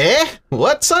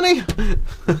 What, Sonny?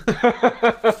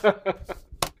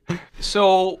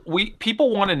 So people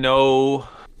want to know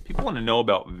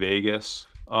about Vegas.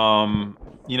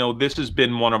 This has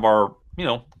been one of our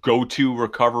go-to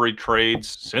recovery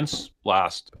trades since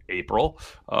last April.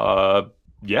 I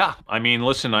mean,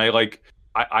 listen, I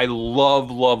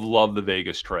love the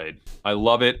Vegas trade. I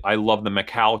love it. I love the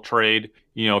Macau trade.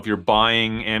 If you're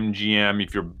buying MGM,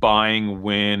 if you're buying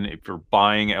Wynn, if you're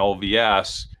buying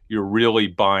LVS, you're really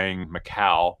buying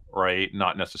Macau, right?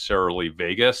 Not necessarily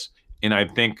Vegas. And I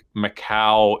think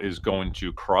Macau is going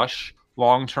to crush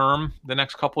long term the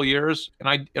next couple of years, and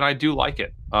I do like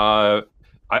it.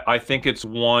 I think it's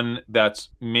one that's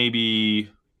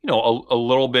maybe a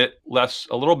little bit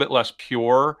less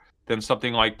pure than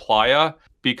something like Playa,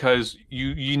 because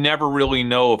you never really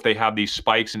know if they have these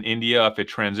spikes in India, if it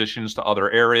transitions to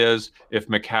other areas, if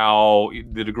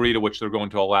Macau, the degree to which they're going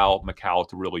to allow Macau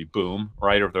to really boom,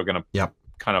 right? Or if they're going to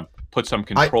kind of put some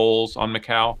controls on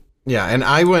Macau. Yeah, and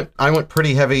I went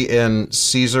pretty heavy in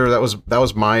Caesar. That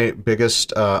was my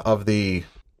biggest of the.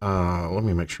 Let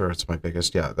me make sure it's my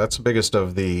biggest. Yeah, that's the biggest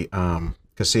of the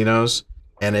casinos,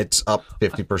 and it's up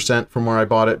 50% from where I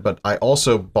bought it. But I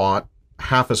also bought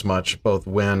half as much both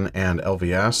Wynn and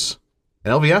LVS,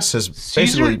 and LVS has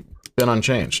basically been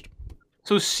unchanged.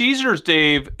 So Caesars,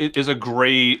 Dave, is a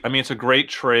great. I mean, it's a great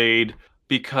trade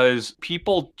because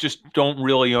people just don't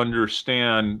really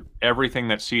understand everything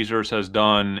that Caesars has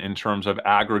done in terms of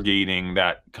aggregating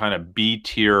that kind of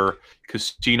B-tier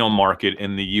casino market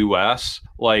in the US.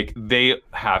 Like, they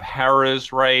have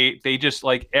Harrah's, right? They just,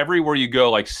 like, everywhere you go,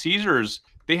 like Caesars,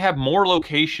 they have more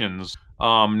locations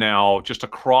now just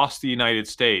across the United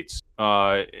States.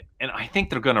 And I think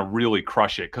they're going to really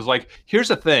crush it. Because, like, here's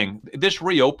the thing. This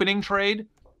reopening trade,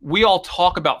 we all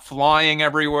talk about flying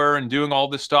everywhere and doing all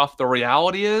this stuff. The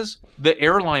reality is the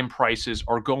airline prices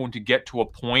are going to get to a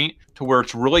point to where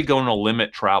it's really going to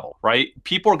limit travel, right?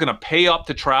 People are going to pay up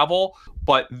to travel,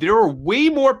 but there are way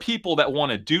more people that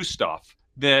want to do stuff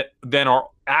than are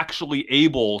actually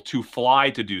able to fly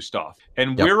to do stuff.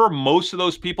 And where are most of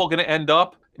those people going to end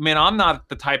up? I mean, I'm not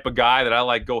the type of guy that I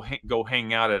like go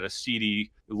hang out at a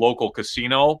seedy local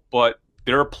casino, but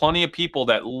there are plenty of people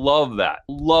that love that.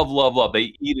 Love.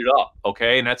 They eat it up,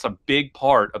 okay? And that's a big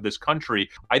part of this country.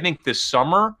 I think this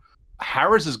summer,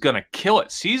 Harrah's is going to kill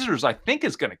it. Caesars, I think,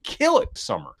 is going to kill it this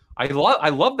summer. I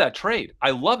love that trade.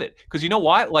 I love it. Because you know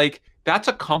what? Like, that's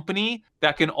a company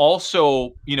that can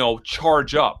also, you know,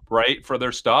 charge up, right, for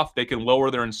their stuff. They can lower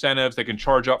their incentives. They can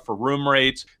charge up for room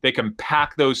rates. They can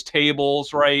pack those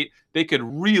tables, right? They could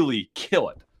really kill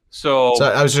it. So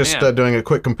I was just doing a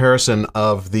quick comparison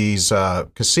of these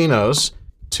casinos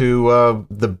to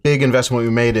the big investment we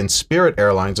made in Spirit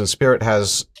Airlines, and Spirit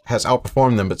has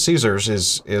outperformed them, but Caesars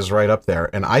is right up there.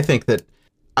 And I think that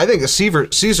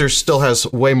Caesars still has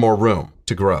way more room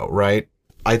to grow, right?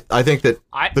 I think that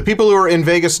the people who are in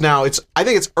Vegas now, I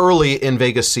think it's early in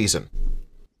Vegas season.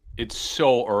 It's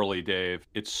so early, Dave.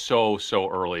 It's so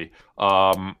early.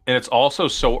 And it's also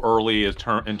so early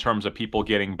in terms of people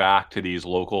getting back to these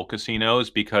local casinos,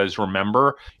 because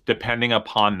remember, depending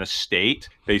upon the state,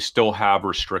 they still have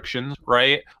restrictions,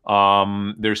 right?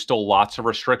 There's still lots of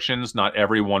restrictions. Not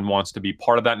everyone wants to be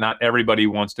part of that. Not everybody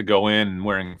wants to go in and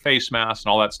wearing face masks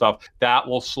and all that stuff. That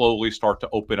will slowly start to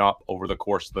open up over the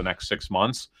course of the next 6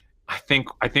 months. I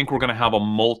think we're going to have a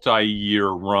multi-year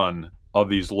run of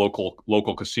these local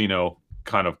casino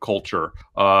kind of culture.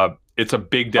 It's a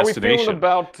big destination.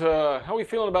 How are we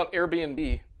feeling about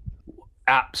Airbnb?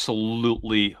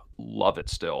 Absolutely love it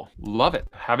still. Love it.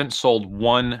 Haven't sold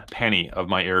one penny of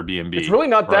my Airbnb. It's really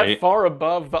not that far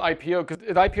above the IPO, because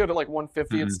it IPO'd at like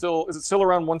 150. Is it still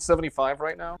around 175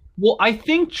 right now? Well, I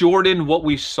think, Jordan, what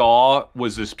we saw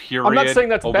was this period. I'm not saying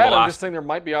that's bad. I'm just saying there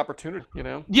might be opportunity, you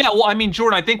know? Yeah, well, I mean,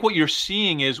 Jordan, I think what you're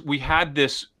seeing is we had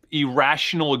this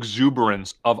irrational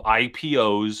exuberance of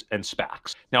IPOs and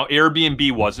SPACs. Now,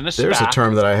 Airbnb wasn't a SPAC. There's a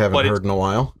term that I haven't heard in a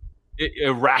while.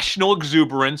 Irrational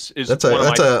exuberance is one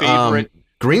of my favorite.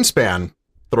 Greenspan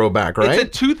throwback, right?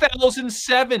 It's a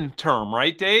 2007 term,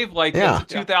 right, Dave? Like, it's a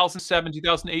 2007,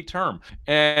 2008 term.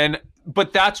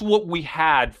 But that's what we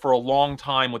had for a long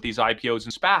time with these IPOs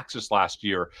and SPACs this last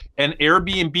year. And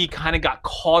Airbnb kind of got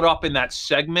caught up in that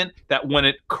segment that when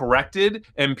it corrected,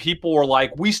 and people were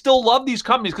like, we still love these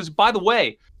companies. Because, by the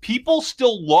way, people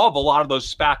still love a lot of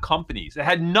those SPAC companies. It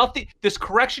had nothing, this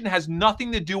correction has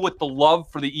nothing to do with the love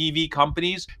for the EV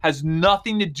companies, has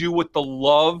nothing to do with the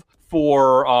love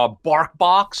for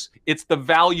BarkBox. It's the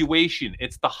valuation.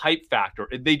 It's the hype factor.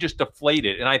 They just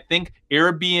deflated. And I think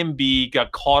Airbnb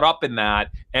got caught up in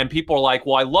that. And people are like,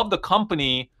 well, I love the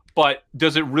company, but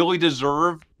does it really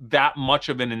deserve that much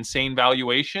of an insane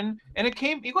valuation? And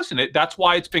that's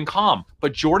why it's been calm.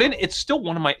 But Jordan, it's still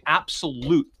one of my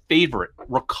absolute favorite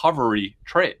recovery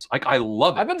trades. Like, I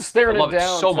love it. I've been staring it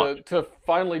down to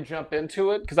finally jump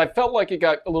into it, because I felt like it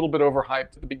got a little bit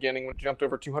overhyped at the beginning when it jumped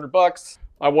over $200.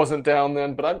 I wasn't down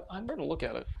then, but I'm going to look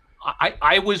at it.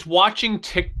 I was watching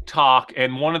TikTok,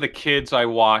 and one of the kids I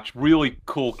watch, really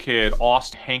cool kid,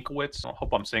 Austin Hankwitz. I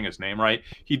hope I'm saying his name right.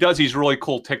 He does these really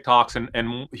cool TikToks,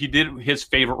 and he did his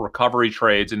favorite recovery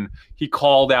trades, and he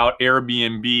called out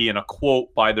Airbnb in a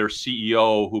quote by their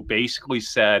CEO, who basically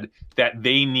said that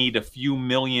they need a few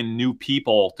million new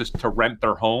people to rent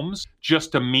their homes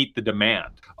just to meet the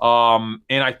demand.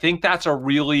 And I think that's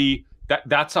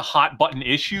that's a hot button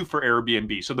issue for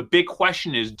Airbnb. So the big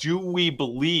question is, do we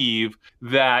believe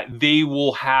that they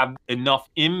will have enough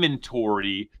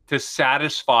inventory to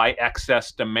satisfy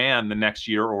excess demand the next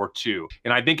year or two?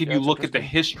 And I think if you look at the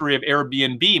history of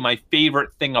Airbnb, my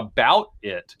favorite thing about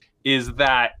it is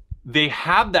that they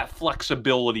have that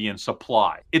flexibility in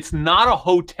supply. It's not a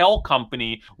hotel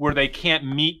company where they can't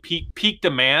meet peak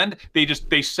demand.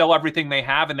 They sell everything they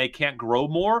have and they can't grow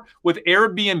more. With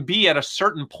Airbnb, at a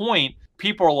certain point,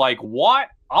 people are like, what?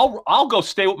 I'll go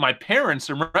stay with my parents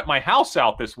and rent my house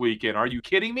out this weekend. Are you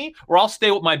kidding me? Or I'll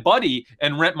stay with my buddy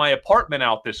and rent my apartment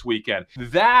out this weekend.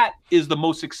 That is the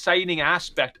most exciting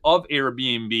aspect of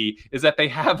Airbnb, is that they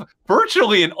have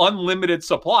virtually an unlimited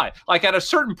supply. Like at a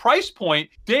certain price point,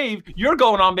 Dave, you're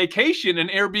going on vacation and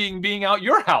Airbnb being out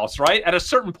your house, right? At a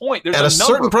certain point, there's at a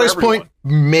certain price point,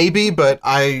 maybe, but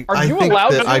I think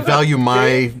that I value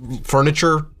my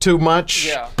furniture too much.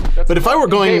 Yeah. But if I were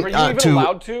going Dave, are you even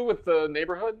allowed to with the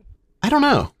neighborhood? I don't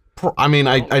know. I mean,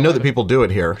 I know that people do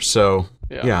it here, so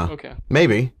yeah, okay,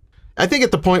 maybe. I think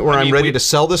at the point where I'm ready to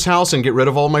sell this house and get rid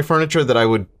of all my furniture, that I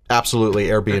would absolutely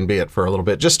Airbnb it for a little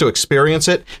bit, just to experience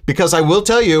it. Because I will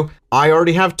tell you, I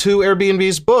already have 2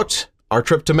 Airbnbs booked. Our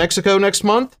trip to Mexico next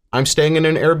month, I'm staying in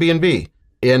an Airbnb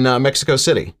in Mexico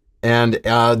City. And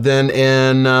then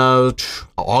in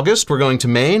August, we're going to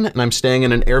Maine, and I'm staying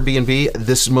in an Airbnb,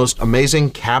 this most amazing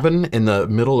cabin in the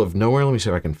middle of nowhere. Let me see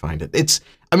if I can find it.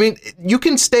 I mean, you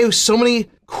can stay so many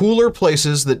cooler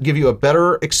places that give you a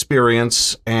better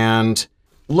experience. And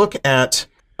look at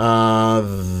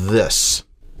this.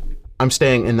 I'm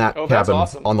staying in that cabin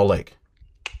on the lake.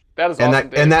 That is awesome,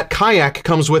 Dave. And that kayak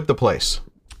comes with the place.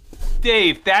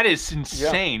 Dave, that is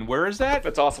insane. Yeah. Where is that?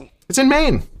 That's awesome. It's in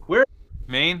Maine. Where?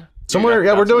 Maine? Somewhere,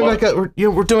 yeah, we're doing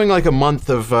we're doing like a month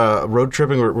of road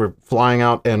tripping. We're flying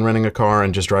out and renting a car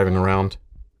and just driving around.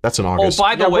 That's in August. Oh,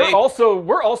 by the way,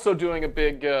 we're also doing a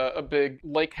big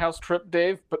lake house trip,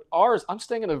 Dave. But I'm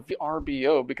staying in a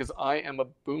VRBO because I am a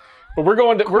boom. But we're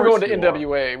going to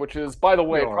NWA, which is, by the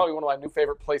way, probably one of my new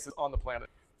favorite places on the planet.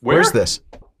 Where's this?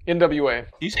 NWA.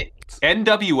 You say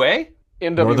NWA?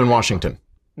 Northern Washington.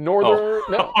 Northwest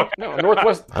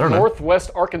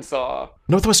Arkansas.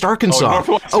 Northwest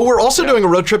Arkansas. We're also doing a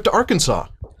road trip to Arkansas.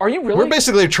 Are you really? We're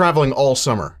basically traveling all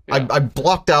summer. Yeah. I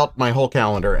blocked out my whole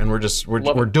calendar, and we're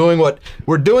doing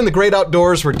the great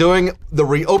outdoors. We're doing the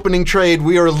reopening trade.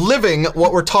 We are living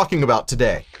what we're talking about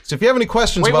today. So if you have any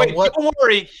questions don't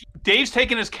worry. Dave's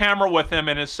taking his camera with him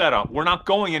and his setup. We're not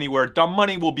going anywhere. Dumb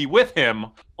Money will be with him.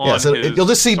 You'll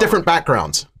just see different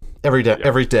backgrounds every day. Yeah.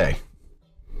 Every day.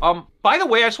 By the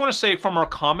way, I just want to say from our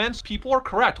comments, people are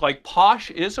correct. Like, Posh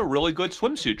is a really good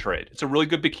swimsuit trade. It's a really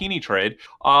good bikini trade.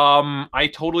 I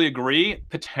totally agree.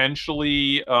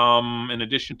 Potentially, in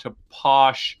addition to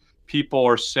Posh, people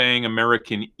are saying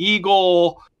American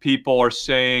Eagle. People are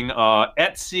saying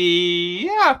Etsy.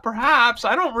 Yeah, perhaps.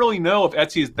 I don't really know if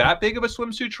Etsy is that big of a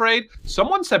swimsuit trade.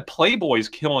 Someone said Playboy's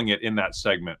killing it in that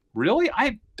segment. Really?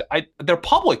 They're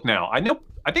public now.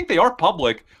 I think they are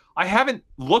public. I haven't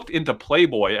looked into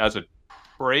Playboy as a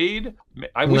trade.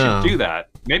 We should do that.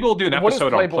 Maybe we'll do an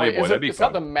episode on Playboy. That'd be it's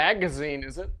fun. not the magazine,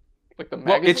 is it? Like the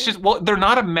magazine? They're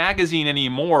not a magazine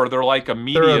anymore. They're like a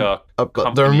media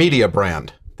company. They're a media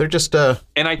brand. They're just and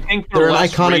I think they're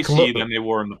less an iconic racy than they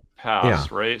were in the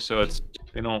past, right? So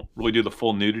they don't really do the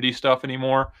full nudity stuff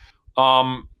anymore.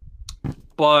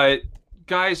 But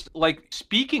guys, like,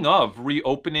 speaking of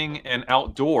reopening and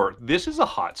outdoor, this is a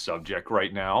hot subject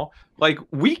right now. Like,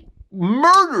 we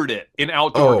murdered it in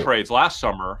outdoor trades last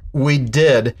summer. We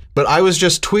did, but I was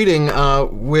just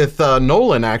tweeting with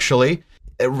Nolan, actually.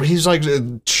 He's like,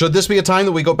 should this be a time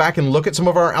that we go back and look at some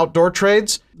of our outdoor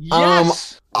trades?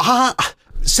 Yes.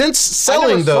 Since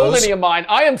selling sold any of mine.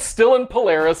 I am still in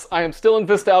Polaris. I am still in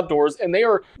Vista Outdoors, and they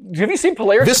are. Have you seen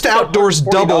Polaris? Vista Outdoors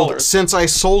doubled since I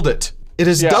sold it. It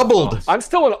has doubled. I'm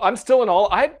still in all.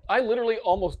 I literally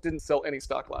almost didn't sell any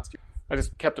stock last year. I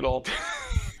just kept it all.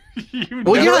 You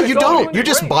don't. You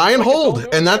just buy and hold,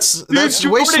 and that's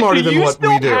way smarter than what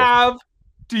we do.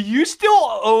 Do you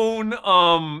still own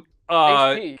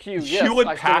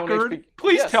Hewlett Packard?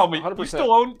 Please tell me. 100%. You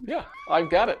still own? Yeah,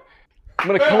 I've got it. I'm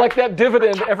gonna collect that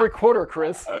dividend every quarter,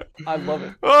 Chris. I love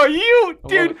it. Oh,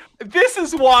 dude! This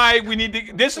is why we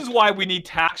need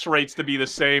tax rates to be the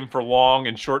same for long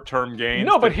and short-term gains.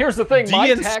 No, but here's the thing: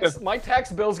 my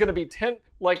tax bill is gonna be 10.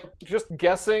 Like, just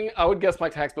guessing, I would guess my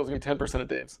tax bill is gonna be 10% of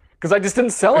Dave's because I just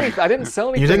didn't sell anything. I didn't sell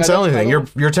anything. You didn't sell anything.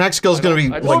 Your tax bill is gonna be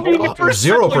like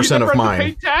 0% of mine.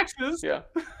 Pay taxes. Yeah.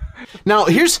 Now,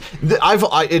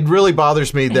 it really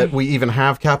bothers me that we even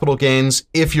have capital gains.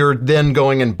 If you're then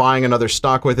going and buying another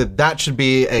stock with it, that should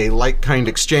be a like-kind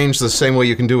exchange the same way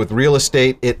you can do with real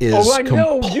estate. It is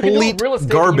complete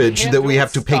garbage that we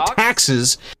have to pay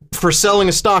taxes for selling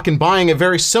a stock and buying a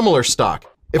very similar stock.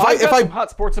 I've got some hot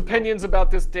sports opinions about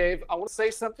this, Dave. I want to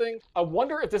say something. I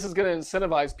wonder if this is going to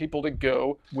incentivize people to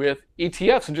go with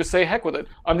ETFs and just say, heck with it.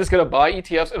 I'm just going to buy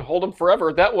ETFs and hold them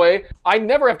forever. That way, I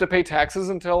never have to pay taxes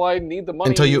until I need the money.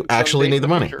 Until you actually need the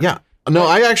money. Yeah. No,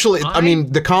 I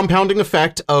mean, the compounding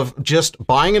effect of just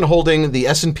buying and holding the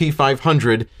S&P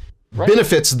 500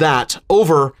 benefits that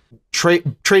over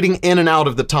trading in and out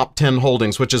of the top 10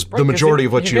 holdings, which is the majority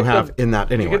of what you have in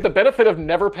that anyway. You get the benefit of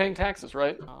never paying taxes,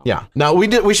 right? Yeah. Now we're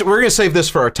going to save this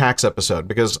for our tax episode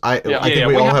because I think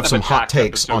we all have some hot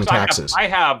takes on taxes. I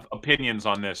have opinions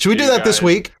on this. Should we do that this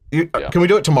week? Can we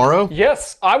do it tomorrow?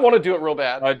 Yes, I want to do it real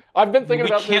bad. I've been thinking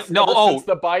about this since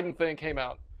the Biden thing came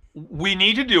out. We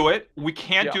need to do it. We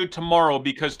can't do it tomorrow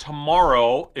because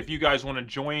tomorrow, if you guys want to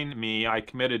join me, I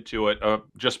committed to it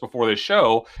just before the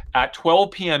show at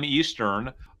 12 p.m.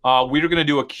 Eastern. We're going to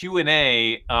do a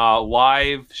Q&A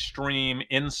live stream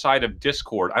inside of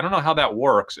Discord. I don't know how that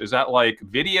works. Is that like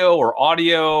video or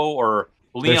audio or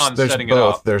Leon setting it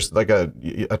up? There's like a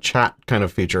chat kind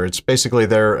of feature. It's basically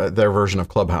their version of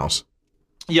Clubhouse.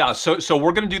 Yeah, so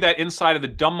we're going to do that inside of the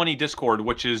Dumb Money Discord,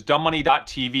 which is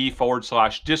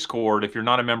dumbmoney.tv/Discord. If you're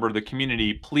not a member of the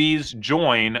community, please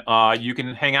join. You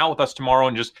can hang out with us tomorrow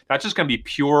and that's just going to be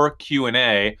pure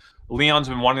Q&A. Leon's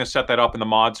been wanting to set that up in the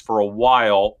mods for a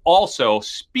while. Also,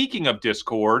 speaking of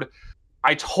Discord,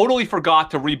 I totally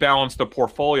forgot to rebalance the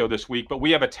portfolio this week, but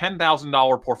we have a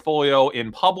 $10,000 portfolio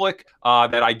in public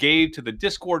that I gave to the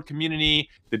Discord community.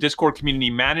 The Discord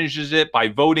community manages it by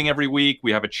voting every week.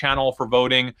 We have a channel for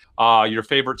voting your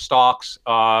favorite stocks.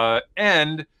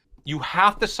 And you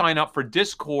have to sign up for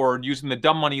Discord using the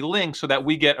Dumb Money link so that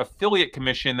we get affiliate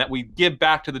commission that we give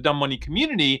back to the Dumb Money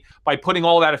community by putting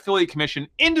all that affiliate commission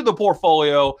into the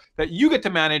portfolio that you get to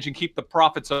manage and keep the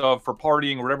profits of for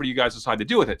partying or whatever you guys decide to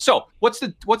do with it. So what's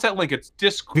that link? It's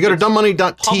Discord. If you go to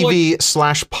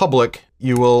dumbmoney.tv/public,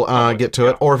 you will get to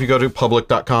it. Or if you go to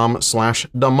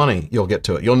public.com/dumbmoney, you'll get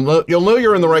to it. You'll know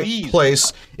you're in the right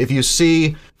place if you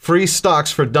see free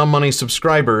stocks for Dumb Money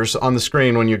subscribers on the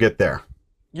screen when you get there.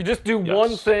 You just do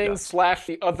one thing /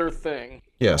 the other thing.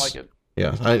 Yes. I like it.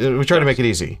 Yeah. We try to make it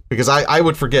easy because I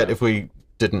would forget if we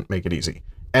didn't make it easy.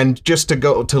 And just to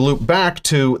loop back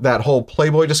to that whole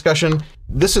Playboy discussion,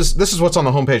 this is what's on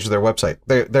the homepage of their website.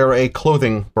 They're a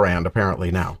clothing brand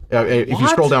apparently now. If you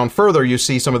scroll down further, you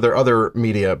see some of their other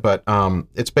media, but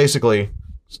it's basically,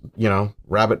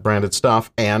 Rabbit branded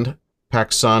stuff and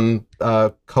PacSun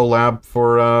collab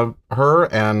for her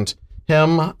and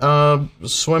him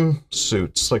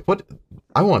swimsuits. Like what?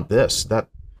 I want this. That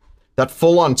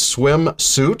full-on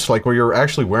swimsuit, like where you're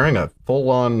actually wearing a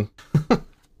full-on.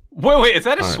 Wait, is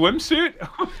that a swimsuit?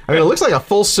 I mean, it looks like a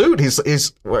full suit. He's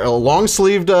a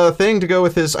long-sleeved thing to go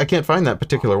with his. I can't find that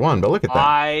particular one, but look at that.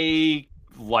 I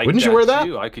like. Wouldn't you wear that?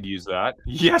 Too. I could use that.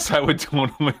 Yes, I would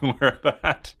totally wear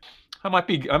that. I might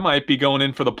be going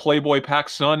in for the Playboy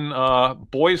PacSun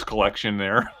boys collection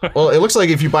there. Well, it looks like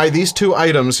if you buy these two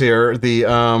items here, the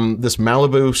this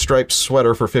Malibu striped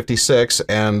sweater for $56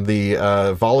 and the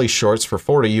volley shorts for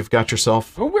 $40, you've got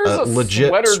yourself a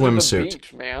legit swimsuit. To the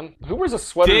beach, man? Who wears a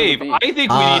sweater Dave, to the beach? I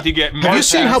think we need to get have you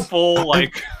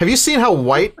seen how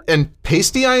white and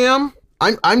pasty I am?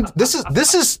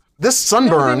 This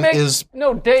sunburn is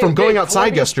from going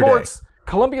outside yesterday.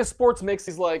 Columbia Sports makes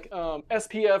these like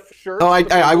SPF shirts. Oh,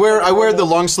 I wear the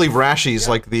long sleeve rashies,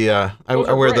 like the I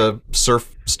wear the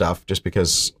surf stuff just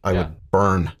because I would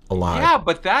burn alive. Yeah,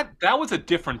 but that was a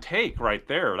different take right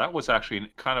there. That was actually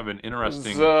kind of an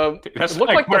interesting. It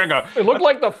looked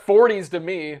like the 40s to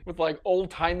me, with like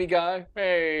old timey guy.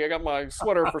 Hey, I got my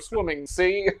sweater for swimming.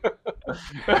 See.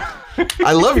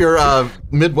 I love your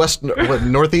Midwest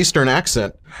Northeastern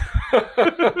accent.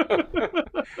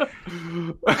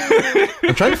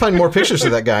 I'm trying to find more pictures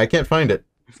of that guy. I can't find it.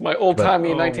 It's my old-timey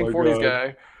 1940s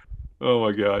guy. Oh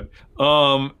my god.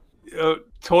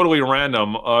 Totally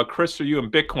random. Chris, are you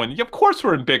in Bitcoin? Yeah, of course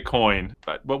we're in Bitcoin,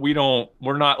 but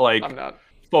we're not like I'm not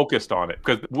focused on it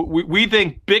because we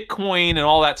think Bitcoin and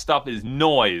all that stuff is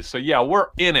noise. So yeah, we're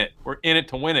in it. We're in it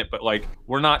to win it, but like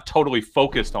we're not totally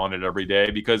focused on it every day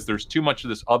because there's too much of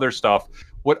this other stuff.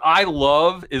 What I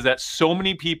love is that so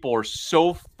many people are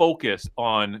so focused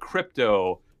on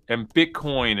crypto and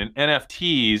Bitcoin and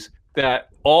NFTs that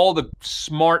all the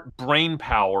smart brain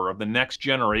power of the next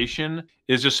generation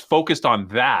is just focused on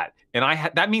that. And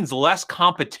that means less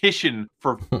competition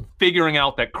for figuring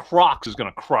out that Crocs is going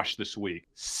to crush this week.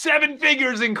 7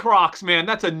 figures in Crocs, man.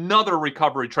 That's another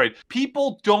recovery trade.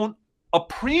 People don't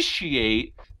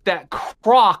appreciate that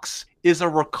Crocs is a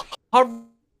recovery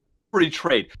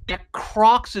trade. That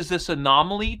Crocs is this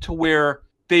anomaly to where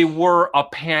they were a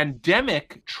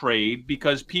pandemic trade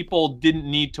because people didn't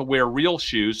need to wear real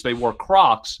shoes. They wore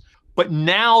Crocs. But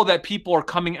now that people are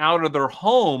coming out of their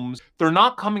homes, they're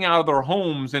not coming out of their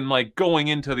homes and like going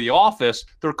into the office.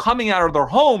 They're coming out of their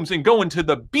homes and going to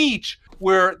the beach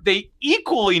where they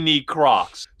equally need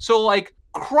Crocs. So like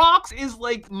Crocs is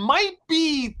like might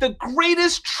be the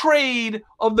greatest trade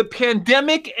of the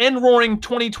pandemic and roaring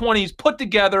 2020s put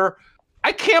together.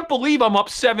 I can't believe I'm up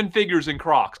 7 figures in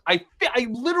Crocs. I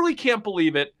literally can't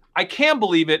believe it. I can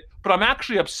believe it, but I'm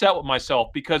actually upset with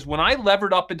myself because when I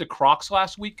levered up into Crocs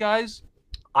last week, guys,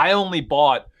 I only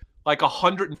bought like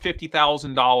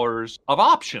 $150,000 of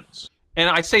options. And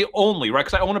I say only, right?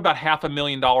 Because I own about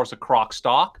 $500,000 of Croc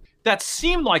stock. That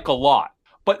seemed like a lot.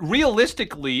 But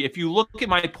realistically, if you look at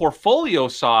my portfolio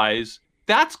size,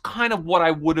 that's kind of what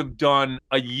I would have done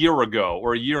a year ago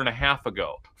or a year and a half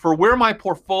ago. For where my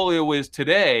portfolio is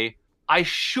today, I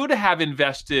should have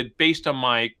invested based on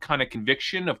my kind of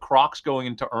conviction of Crocs going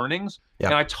into earnings. Yeah.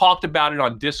 And I talked about it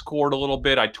on Discord a little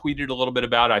bit. I tweeted a little bit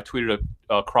about it. I tweeted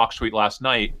a Crocs tweet last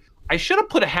night. I should have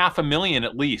put $500,000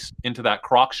 at least into that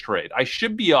Crocs trade. I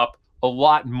should be up a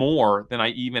lot more than I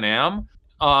even am.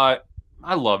 I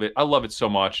love it. I love it so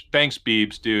much. Thanks,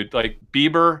 Biebs, dude. Like,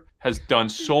 Bieber has done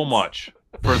so much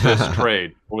for this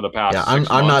trade over the past 6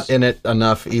 months. I'm not in it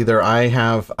enough either. I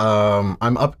have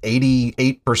I'm up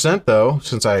 88% though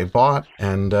since I bought,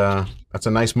 and that's a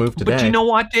nice move today. But you know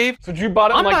what, Dave? So you bought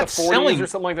it in like the 40s or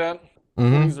something like that?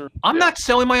 Mm-hmm. I'm not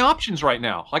selling my options right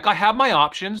now. Like, I have my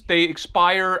options. They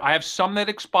expire. I have some that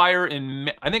expire in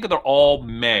May. I think they're all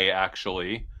May,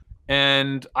 actually.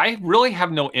 And I really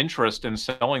have no interest in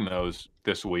selling those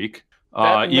this week.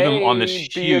 Even on this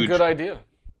huge... be a good idea.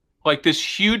 Like this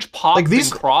huge pop like in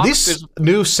Crocs. These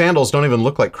new sandals don't even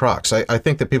look like Crocs. I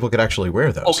think that people could actually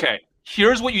wear those. Okay,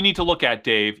 here's what you need to look at,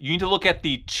 Dave. You need to look at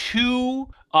the 2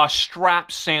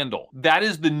 strap sandal. That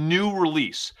is the new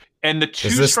release. And the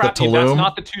 2 strap, that's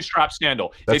not the 2 strap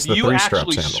sandal. That's the 3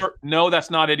 strap sandal. No,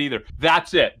 that's not it either.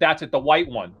 That's it. That's it. The white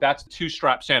one. That's the 2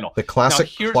 strap sandal. The classic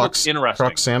now, here's what's interesting.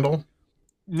 Croc sandal.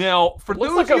 Now, for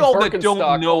those of y'all that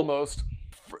don't know, almost.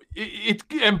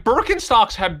 And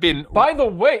Birkenstocks have been. By the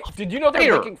way, did you know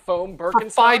they're making foam Birkenstocks for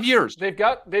 5 years? They've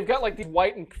got like these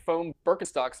white and foam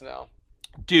Birkenstocks now.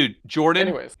 Dude, Jordan.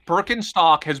 Anyways.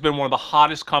 Birkenstock has been one of the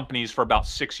hottest companies for about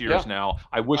 6 years now.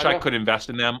 I wish I could invest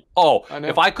in them. Oh,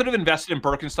 if I could have invested in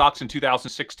Birkenstocks in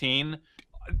 2016,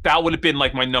 that would have been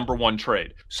like my #1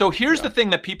 trade. So here's the thing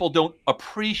that people don't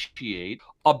appreciate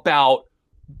about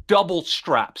double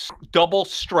strap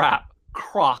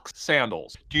Crocs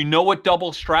sandals. Do you know what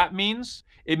double strap means?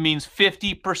 It means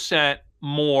 50%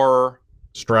 more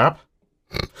strap.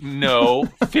 No,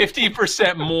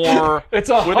 50% more. It's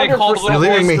a what do they call the little?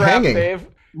 You're leaving me strap, hanging. Dave.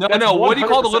 No. What do you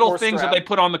call the little things that they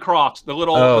put on the Crocs? The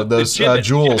little those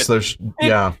jewels. There's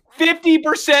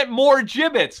 50% more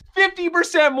gibbets.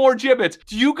 50% more gibbets.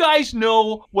 Do you guys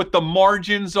know what the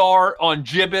margins are on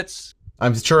gibbets?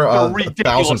 I'm sure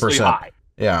ridiculously 1,000%. high.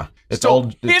 Yeah. It's so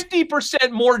old.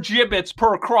 50% more gibbets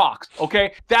per Crocs,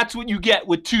 okay? That's what you get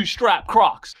with 2 strap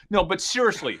Crocs. No, but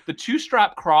seriously, the 2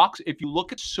 strap Crocs, if you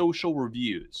look at social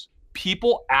reviews,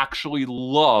 people actually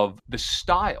love the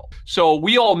style. So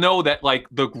we all know that like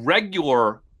the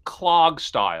regular clog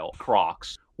style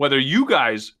Crocs, whether you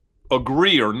guys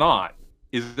agree or not,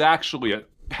 is actually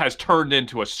has turned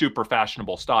into a super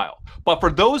fashionable style. But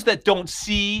for those that don't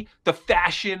see the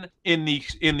fashion in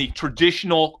the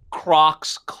traditional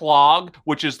Crocs clog,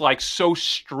 which is like so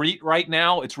street right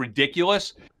now, it's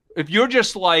ridiculous. If you're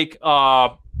just like,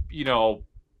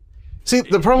 See,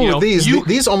 the problem with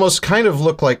these almost kind of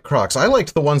look like Crocs. I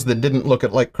liked the ones that didn't look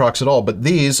like Crocs at all, but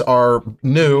these are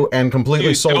new and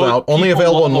completely sold out. Only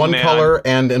available in one color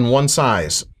and in one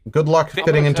size. Good luck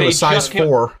fitting into a size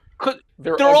 4.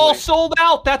 They're all sold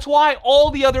out. That's why all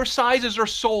the other sizes are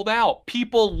sold out.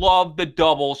 People love the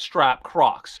double strap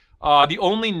Crocs. The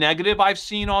only negative I've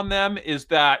seen on them is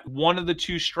that one of the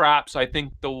 2 straps, I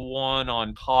think the one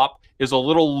on top, is a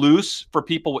little loose for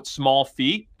people with small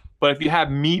feet. But if you have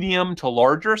medium to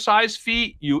larger size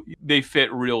feet, they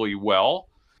fit really well.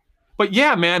 But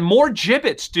yeah, man, more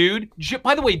gibbets, dude.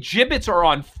 By the way, gibbets are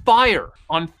on fire,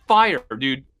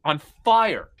 dude, on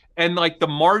fire. And like the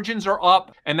margins are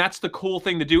up, and that's the cool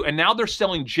thing to do. And now they're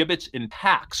selling gibbets in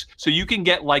packs. So you can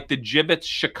get like the gibbets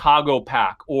Chicago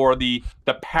pack or the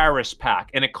Paris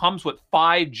pack. And it comes with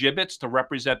 5 gibbets to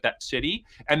represent that city.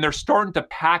 And they're starting to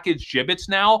package gibbets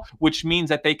now, which means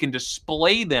that they can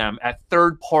display them at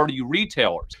third-party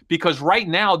retailers. Because right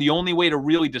now, the only way to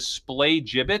really display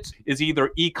gibbets is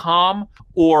either e-com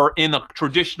or in a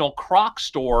traditional Crocs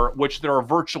store, which there are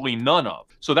virtually none of.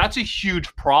 So that's a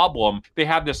huge problem. They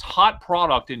have this hot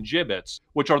product in Jibbitz,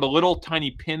 which are the little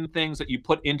tiny pin things that you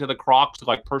put into the Crocs to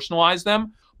like personalize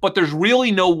them. But there's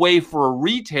really no way for a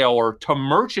retailer to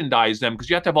merchandise them because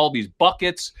you have to have all these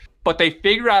buckets. But they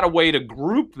figure out a way to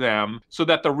group them so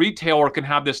that the retailer can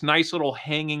have this nice little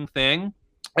hanging thing,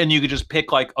 and you could just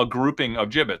pick like a grouping of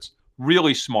Jibbitz.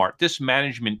 Really smart. This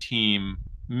management team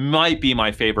might be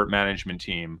my favorite management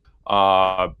team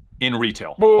in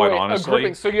retail, quite honestly. A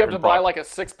grouping. So you have to buy like a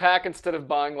 6-pack instead of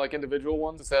buying like individual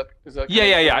ones? Is that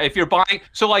yeah. If you're buying,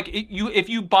 so like if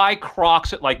you buy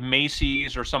Crocs at like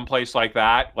Macy's or someplace like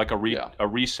that, like a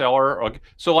reseller, or,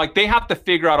 so like they have to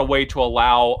figure out a way to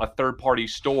allow a third-party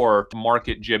store to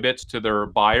market Jibbitz to their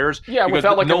buyers. Yeah,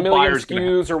 without like a million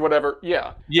SKUs or whatever.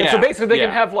 Yeah. And so basically they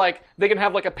can have like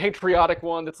a patriotic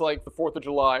one that's like the 4th of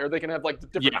July, or they can have like the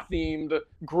different themed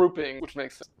grouping, which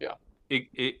makes sense. Yeah.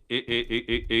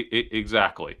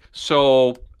 Exactly.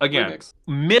 So again,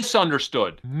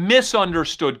 misunderstood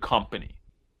company.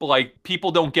 Like people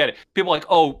don't get it. People are like,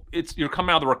 oh, you're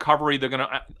coming out of the recovery. They're going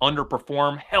to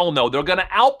underperform. Hell no, they're going to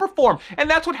outperform. And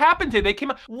that's what happened today. They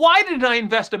came out. Why did I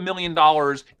invest $1 million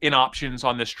in options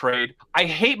on this trade? I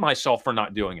hate myself for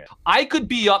not doing it. I could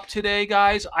be up today,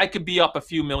 guys. I could be up a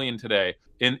few million today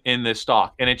in this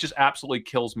stock. And it just absolutely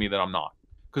kills me that I'm not.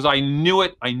 Because I knew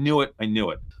it. I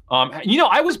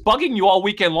was bugging you all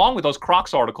weekend long with those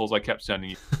Crocs articles I kept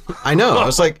sending you. I know. I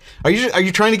was like, are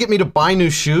you trying to get me to buy new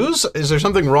shoes? Is there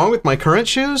something wrong with my current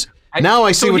shoes? Now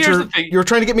I see what you're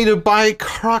trying to get me to buy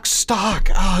Crocs stock.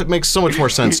 Oh, it makes so much more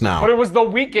sense now. But it was the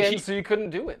weekend, so you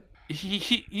couldn't do it.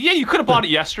 Yeah, you could have bought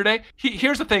it yesterday.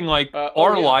 Here's the thing, like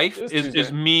our life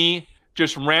is me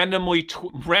just randomly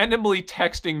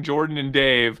texting Jordan and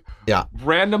Dave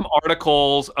random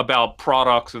articles about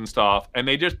products and stuff, and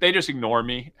they just ignore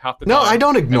me half the time. No, I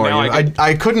don't ignore you.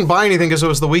 I couldn't buy anything because it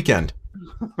was the weekend,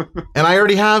 and I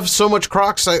already have so much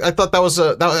Crocs. I thought that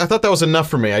was enough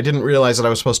for me. I didn't realize that I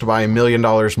was supposed to buy $1 million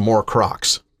more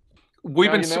Crocs. We've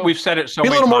said it so many times. Be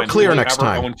a little more clear next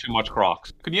time. Own too much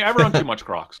Crocs. Can you ever own too much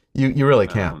Crocs? You really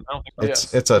can't.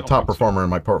 It's a top performer in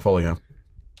my portfolio.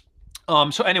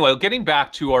 So anyway, getting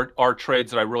back to our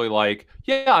trades that I really like.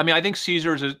 Yeah, I mean, I think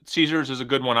Caesars is a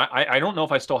good one. I don't know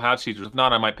if I still have Caesars. If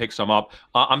not, I might pick some up.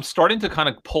 I'm starting to kind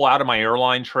of pull out of my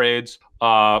airline trades,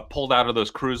 pulled out of those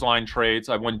cruise line trades.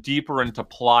 I went deeper into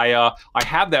Playa. I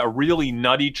have that really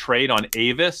nutty trade on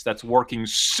Avis that's working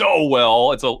so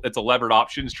well. It's a levered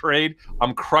options trade.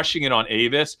 I'm crushing it on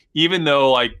Avis, even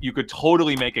though like you could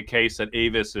totally make a case that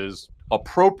Avis is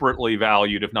appropriately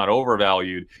valued, if not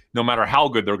overvalued, no matter how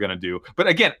good they're going to do. But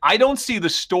again, I don't see the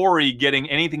story getting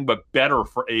anything but better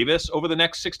for Avis over the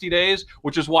next 60 days,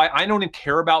 which is why I don't even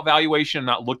care about valuation. I'm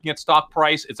not looking at stock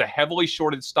price. It's a heavily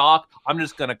shorted stock. I'm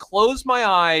just going to close my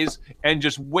eyes and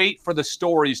just wait for the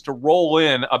stories to roll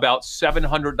in about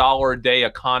 $700 a day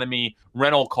economy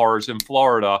rental cars in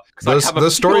Florida.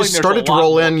 Those stories started to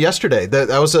roll in yesterday. That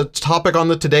was a topic on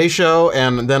the Today Show,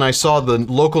 and then I saw the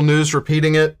local news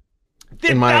repeating it.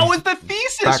 That was the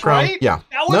thesis, background. Right? Yeah.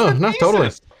 That was the thesis.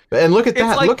 Totally. And look at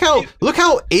that. Like, look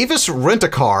how Avis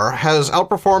Rent-A-Car has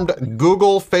outperformed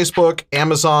Google, Facebook,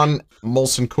 Amazon,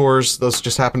 Molson Coors. Those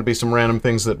just happen to be some random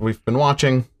things that we've been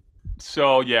watching.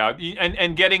 So yeah,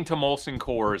 and getting to Molson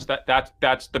Coors,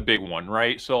 that's the big one,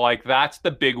 right? So like that's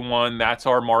the big one. That's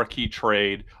our marquee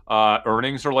trade.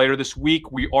 Earnings are later this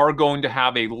week. We are going to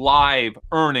have a live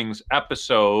earnings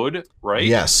episode, right?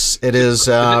 Yes, it is.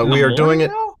 We are doing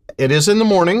it. It is in the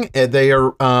morning.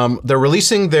 They're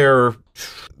releasing their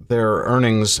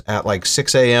earnings at like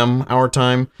 6 a.m. our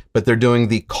time, but they're doing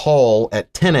the call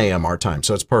at 10 a.m. our time,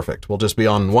 so it's perfect. We'll just be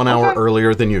on 1 hour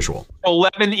earlier than usual.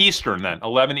 11 Eastern then.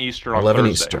 11 Eastern on 11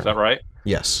 Thursday. Eastern. Is that right?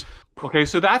 Yes. Okay,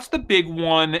 so that's the big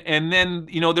one. And then,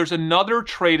 there's another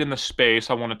trade in the space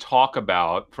I want to talk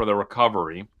about for the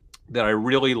recovery that I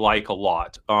really like a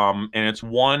lot. And it's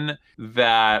one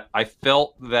that I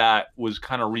felt that was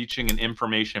kind of reaching an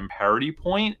information parity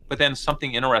point, but then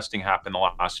something interesting happened the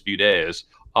last few days.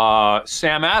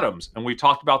 Sam Adams, and we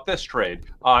talked about this trade.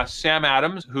 Sam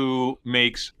Adams, who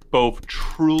makes both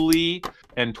Truly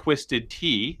and Twisted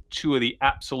Tea, two of the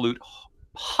absolute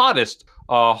hottest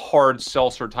hard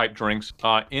seltzer type drinks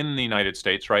in the United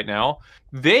States right now.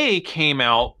 They came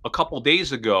out a couple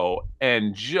days ago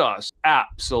and just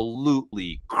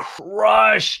absolutely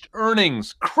crushed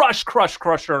earnings,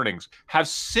 crushed earnings. Have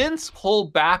since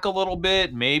pulled back a little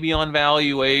bit, maybe on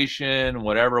valuation,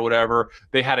 whatever.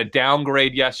 They had a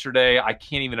downgrade yesterday. I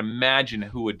can't even imagine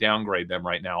who would downgrade them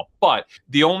right now. But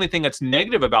the only thing that's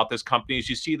negative about this company is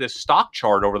you see this stock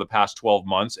chart over the past 12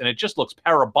 months, and it just looks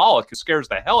parabolic. It scares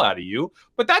the hell out of you.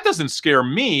 But that doesn't scare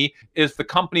me if the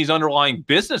company's underlying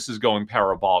business is going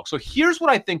parabolic. So here's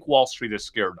what I think Wall Street is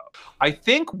scared of. I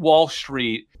think Wall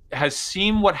Street has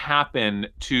seen what happened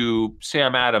to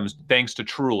Sam Adams thanks to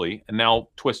Truly, and now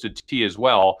Twisted Tea as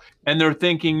well. And they're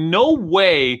thinking, no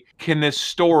way can this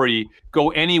story go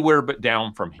anywhere but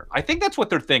down from here. I think that's what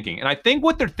they're thinking. And I think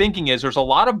what they're thinking is there's a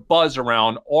lot of buzz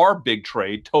around our big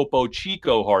trade, Topo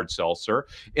Chico hard seltzer.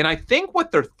 And I think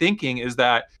what they're thinking is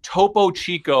that Topo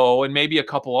Chico and maybe a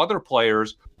couple other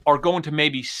players are going to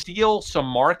maybe steal some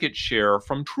market share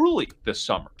from Truly this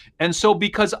summer. And so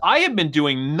because I have been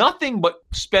doing nothing but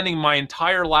spending my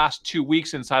entire last 2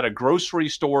 weeks inside of grocery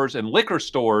stores and liquor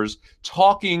stores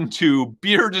talking to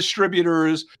beer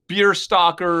distributors, beer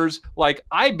stockers, like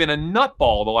I've been a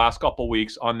nutball the last couple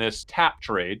weeks on this tap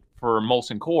trade for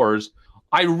Molson Coors.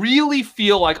 I really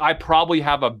feel like I probably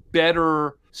have a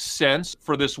better sense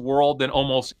for this world than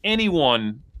almost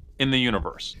anyone in the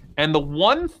universe. And the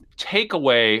one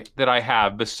takeaway that I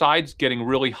have, besides getting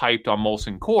really hyped on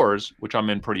Molson Coors, which I'm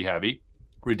in pretty heavy,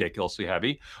 ridiculously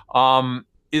heavy,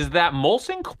 is that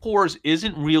Molson Coors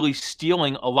isn't really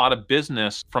stealing a lot of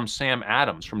business from Sam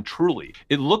Adams, from Truly.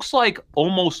 It looks like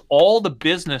almost all the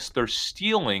business they're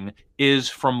stealing is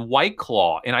from White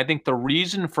Claw. And I think the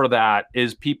reason for that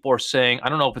is people are saying, I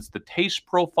don't know if it's the taste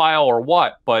profile or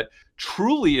what, but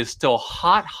Truly is still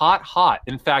hot.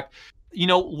 In fact, you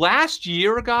know, last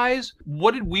year, guys,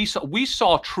 what did we saw? We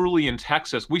saw Truly in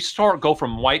Texas. We go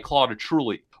from White Claw to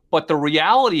Truly. But the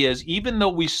reality is, even though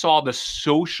we saw the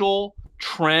social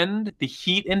trend, the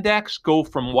heat index go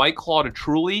from White Claw to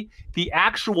Truly, the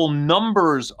actual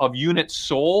numbers of units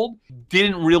sold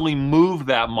didn't really move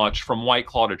that much from White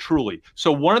Claw to Truly.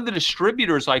 So one of the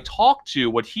distributors I talked to,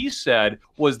 what he said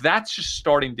was that's just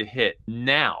starting to hit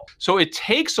now. So it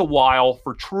takes a while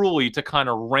for Truly to kind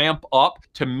of ramp up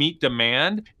to meet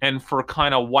demand and for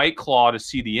kind of White Claw to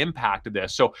see the impact of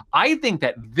this. So I think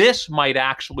that this might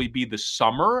actually be the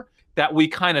summer that we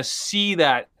kind of see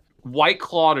that White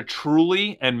Claw to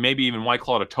Truly, and maybe even White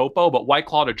Claw to Topo, but White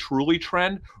Claw to Truly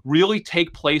trend really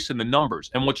take place in the numbers.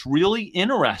 And what's really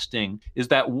interesting is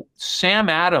that Sam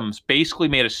Adams basically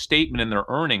made a statement in their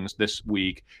earnings this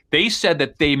week. They said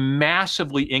that they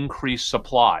massively increased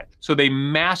supply. So they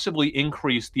massively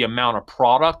increased the amount of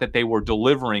product that they were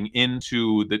delivering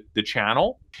into the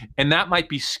channel. And that might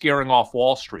be scaring off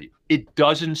Wall Street. It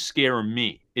doesn't scare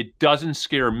me. It doesn't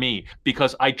scare me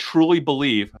because I truly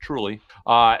believe,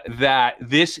 that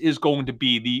this is going to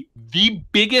be the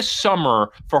biggest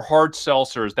summer for hard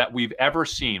seltzers that we've ever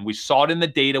seen. We saw it in the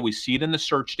data. We see it in the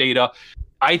search data.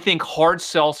 I think hard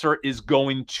seltzer is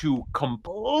going to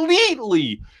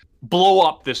completely blow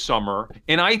up this summer.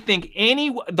 And I think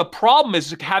the problem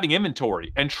is having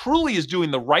inventory, and Truly is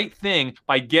doing the right thing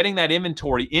by getting that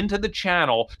inventory into the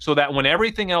channel so that when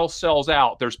everything else sells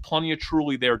out, there's plenty of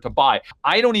Truly there to buy.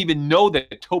 I don't even know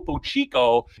that Topo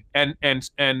Chico and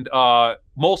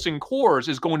Molson Coors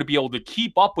is going to be able to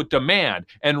keep up with demand.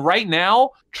 And right now,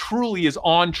 Truly is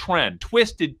on trend.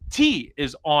 Twisted Tea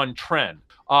is on trend.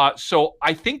 So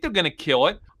I think they're going to kill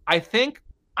it.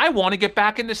 I want to get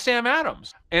back into Sam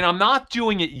Adams, and I'm not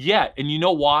doing it yet. And you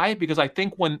know why? Because I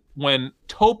think when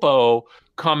Topo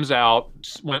comes out,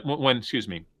 when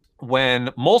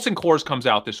Molson Coors comes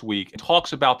out this week and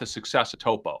talks about the success of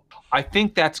Topo, I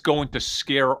think that's going to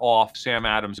scare off Sam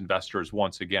Adams investors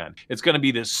once again. It's going to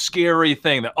be this scary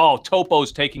thing that, oh,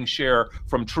 Topo's taking share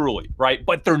from Truly, right?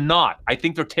 But they're not. I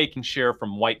think they're taking share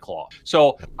from White Claw.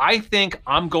 So I think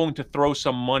I'm going to throw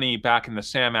some money back in the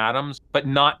Sam Adams, but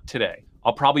not today.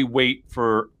 I'll probably wait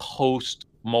for post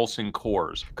Molson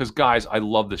Coors because, guys, I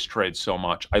love this trade so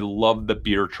much. I love the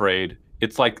beer trade.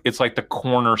 It's like the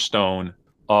cornerstone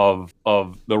of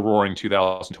the roaring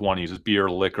 2020s is beer,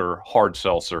 liquor, hard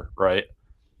seltzer, right?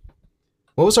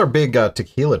 What was our big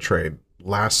tequila trade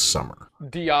last summer?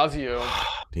 Diageo.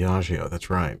 Diageo, that's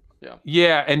right.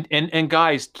 Yeah, and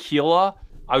guys, tequila,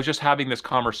 I was just having this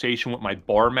conversation with my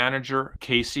bar manager,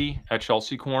 Casey, at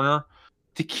Chelsea Corner.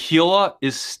 Tequila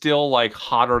is still like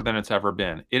hotter than it's ever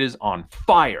been. It is on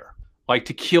fire. Like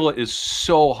tequila is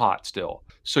so hot still.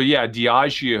 So yeah,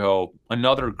 Diageo,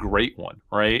 another great one,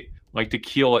 right? Like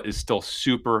tequila is still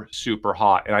super, super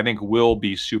hot. And I think will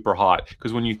be super hot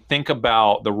because when you think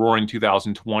about the roaring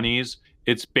 2020s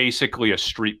it's basically a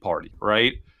street party,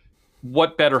 right?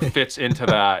 What better fits into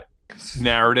that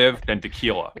narrative than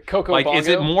tequila? Coco Like, Bongo? is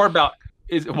it more about,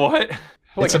 is what?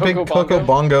 Like It's a big Coco Coco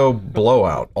Bongo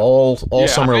blowout all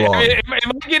summer long.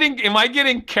 Am I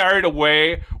getting carried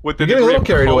away with the You're getting a degree little of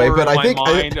carried away, color but in I my think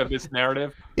mind of this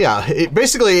narrative? Yeah,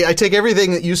 basically, I take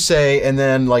everything that you say and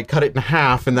then like cut it in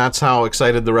half, and that's how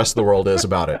excited the rest of the world is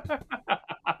about it.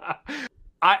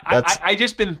 I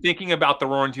just been thinking about the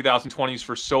Roaring 2020s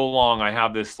for so long. I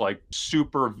have this like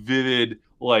super vivid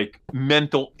like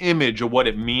mental image of what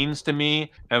it means to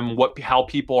me and how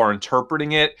people are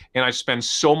interpreting it. And I spend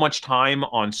so much time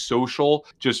on social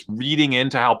just reading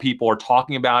into how people are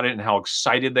talking about it and how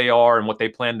excited they are and what they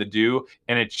plan to do.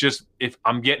 And it's just, if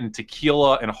I'm getting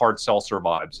tequila and hard seltzer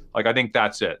vibes, like I think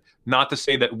that's it. Not to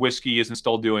say that whiskey isn't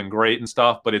still doing great and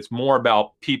stuff, but it's more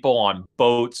about people on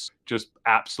boats just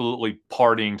absolutely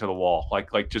partying to the wall,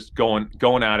 like just going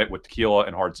at it with tequila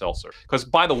and hard seltzer. Because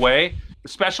by the way,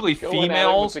 especially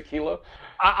females, tequila.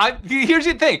 Here's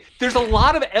the thing. There's a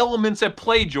lot of elements at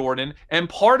play, Jordan, and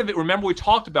part of it, remember we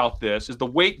talked about this, is the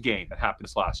weight gain that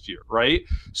happened last year, right?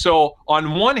 So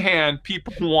on one hand,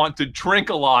 people want to drink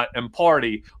a lot and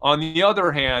party. On the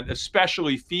other hand,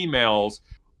 especially females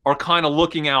are kind of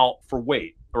looking out for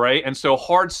weight, right? And so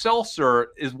hard seltzer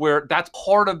is where that's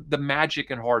part of the magic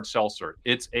in hard seltzer.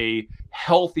 It's a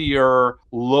healthier,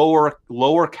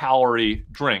 lower calorie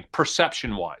drink,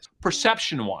 perception-wise.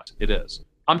 Perception-wise, it is.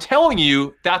 I'm telling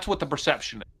you, that's what the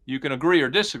perception is. You can agree or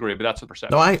disagree, but that's the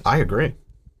perception. No, I agree.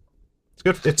 It's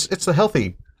good. It's the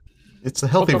healthy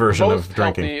version of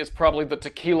drinking. Healthy is probably the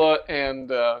tequila and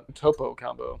Topo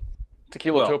combo.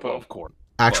 Tequila Topo, of course.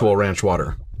 Actual ranch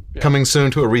water. Yeah. Coming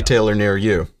soon to a retailer near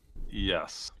you.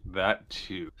 Yes, that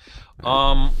too.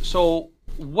 So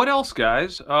what else,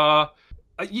 guys?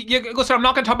 Listen, I'm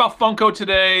not going to talk about Funko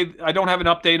today. I don't have an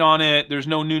update on it. There's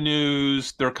no new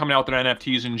news. They're coming out with their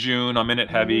NFTs in June. I'm in it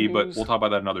heavy, but we'll talk about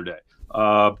that another day.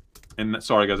 And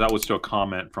sorry, guys, that was still a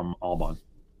comment from Alban.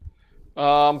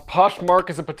 Poshmark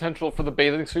is a potential for the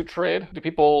bathing suit trade. Do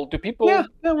people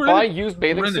buy used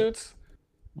bathing suits?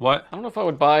 What? I don't know if I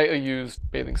would buy a used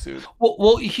bathing suit.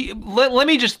 Well, let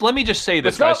me just say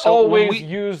this. It's not guys. So always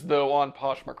used though on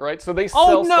Poshmark, right? So they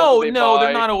sell stuff that they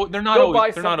buy. they're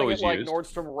not always like used.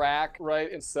 Nordstrom Rack, right,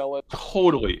 and sell it.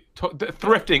 Totally,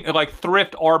 thrifting, like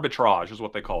thrift arbitrage is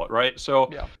what they call it, right? So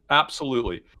yeah.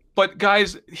 Absolutely. But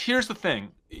guys, here's the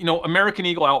thing. You know, American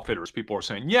Eagle Outfitters, people are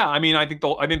saying, yeah, I mean, I think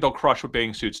they'll crush with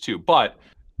bathing suits too, but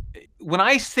when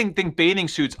I think bathing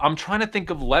suits, I'm trying to think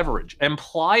of leverage. And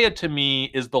Playa to me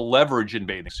is the leverage in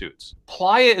bathing suits.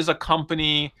 Playa is a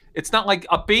company, it's not like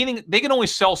they can only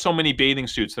sell so many bathing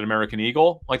suits at American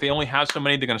Eagle. Like they only have so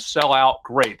many, they're going to sell out.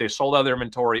 Great. They sold out their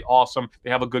inventory. Awesome. They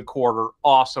have a good quarter.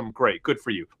 Awesome. Great. Good for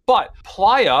you. But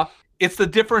Playa, it's the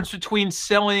difference between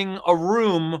selling a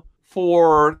room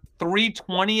for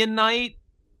 $320 a night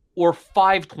or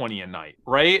 $520 a night,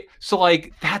 right? So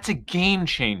like that's a game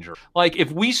changer. Like if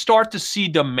we start to see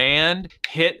demand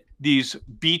hit these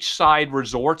beachside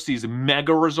resorts, these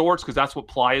mega resorts, because that's what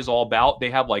Playa is all about.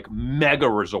 They have like mega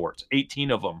resorts,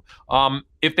 18 of them.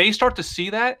 If they start to see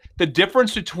that, the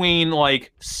difference between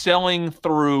like selling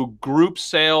through group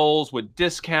sales with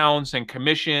discounts and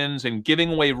commissions and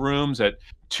giving away rooms at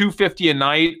 $250 a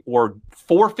night or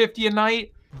 $450 a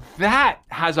night, that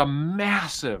has a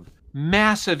massive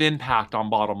impact on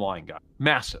bottom line, guys.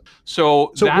 Massive.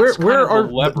 So that's where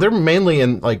are they're mainly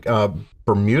in like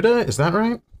Bermuda? Is that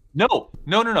right? No.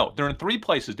 They're in 3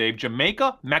 places, Dave: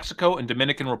 Jamaica, Mexico, and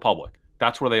Dominican Republic.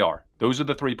 That's where they are. Those are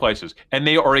the 3 places, and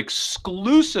they are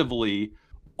exclusively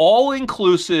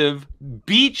all-inclusive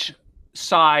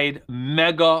beachside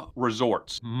mega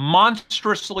resorts,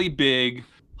 monstrously big,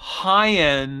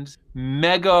 high-end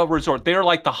mega resort. They're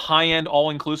like the high-end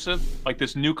all-inclusive, like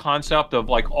this new concept of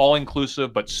like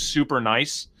all-inclusive but super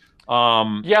nice.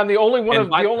 Yeah, and the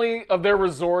only of their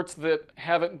resorts that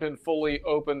haven't been fully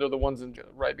opened are the ones in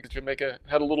right, because Jamaica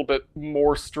had a little bit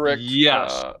more strict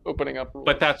opening up rules.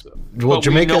 But that's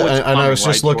Jamaica, and I was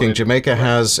just looking. Jamaica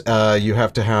has you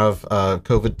have to have a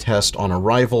COVID test on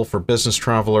arrival for business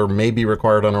traveler, may be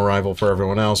required on arrival for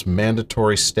everyone else.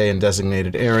 Mandatory stay in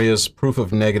designated areas, proof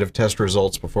of negative test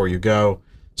results before you go.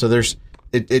 So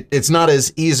it's not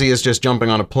as easy as just jumping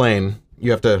on a plane.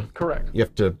 You have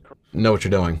to know what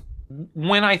you're doing.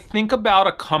 When I think about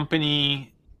a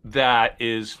company that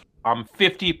I'm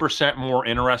 50% more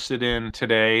interested in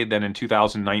today than in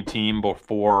 2019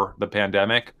 before the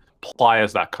pandemic, Playa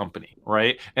is that company,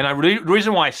 right? And the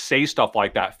reason why I say stuff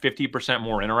like that, 50%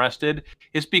 more interested,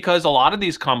 is because a lot of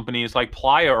these companies like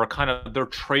Playa are they're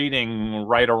trading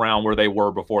right around where they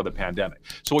were before the pandemic.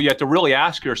 So what you have to really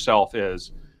ask yourself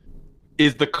is,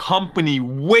 is the company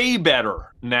way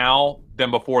better now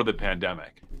than before the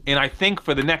pandemic? And I think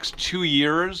for the next 2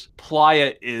 years,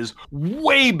 Playa is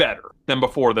way better than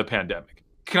before the pandemic.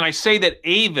 Can I say that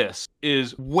Avis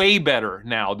is way better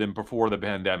now than before the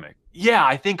pandemic? Yeah,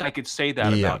 I think I could say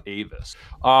that about Avis.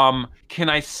 Can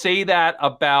I say that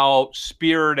about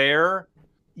Spirit Air?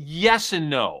 Yes and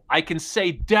no. I can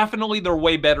say definitely they're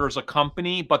way better as a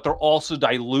company, but they're also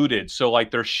diluted. So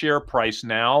like their share price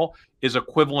now is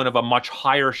equivalent of a much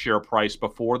higher share price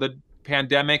before the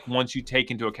pandemic once you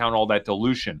take into account all that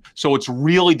dilution. So it's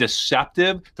really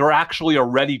deceptive. They're actually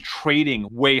already trading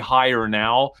way higher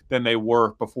now than they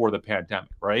were before the pandemic,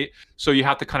 right? So you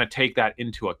have to kind of take that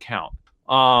into account.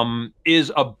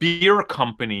 Is a beer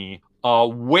company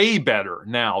way better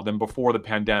now than before the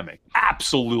pandemic?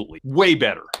 Absolutely. Way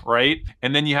better, right?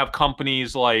 And then you have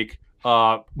companies like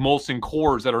Molson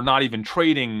Coors that are not even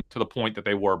trading to the point that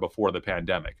they were before the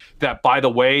pandemic. That, by the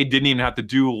way, didn't even have to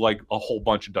do like a whole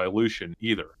bunch of dilution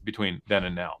either between then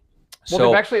and now. Well, so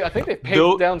they've actually, I think they've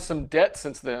paid down some debt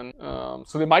since then,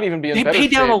 so they might even be in better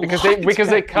shape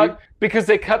because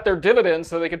they cut their dividends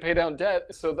so they can pay down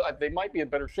debt. So they might be in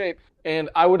better shape, and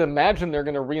I would imagine they're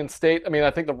going to reinstate. I mean,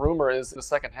 I think the rumor is the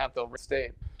second half they'll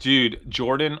reinstate. Dude,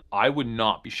 Jordan, I would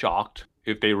not be shocked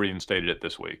if they reinstated it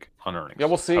this week on earnings. Yeah,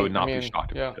 we'll see. I would not be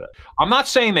shocked if they did. I'm not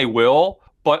saying they will,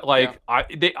 but like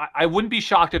I wouldn't be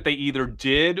shocked if they either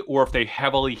did or if they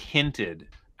heavily hinted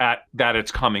at that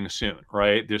it's coming soon,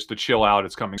 right? Just to chill out,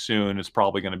 it's coming soon. It's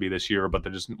probably going to be this year, but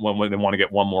they just when they want to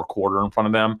get one more quarter in front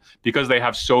of them because they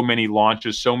have so many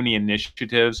launches, so many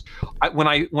initiatives. When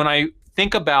I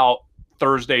think about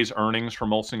Thursday's earnings for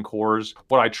Molson Coors,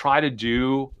 what I try to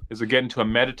do is to get into a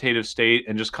meditative state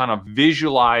and just kind of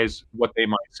visualize what they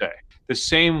might say. The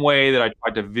same way that I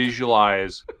tried to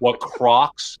visualize what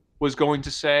Crocs was going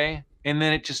to say. And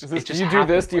then it just do you do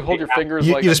this? Do you hold your fingers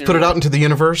like you just put it out into the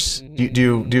universe? Do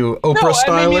you Oprah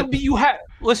style it? You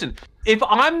listen, if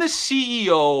I'm the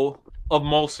CEO of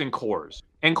Molson Coors,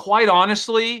 and quite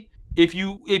honestly, if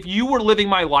you were living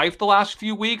my life the last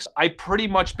few weeks, I pretty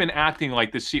much been acting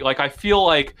like the CEO. Like I feel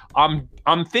like I'm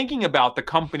thinking about the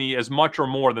company as much or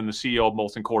more than the CEO of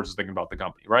Molson Coors is thinking about the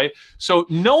company, right? So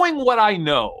knowing what I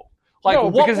know. Like, no,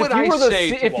 what because would I say?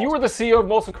 If you were the CEO of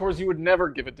Molson Coors, you would never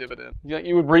give a dividend.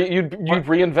 You'd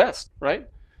reinvest, right?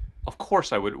 Of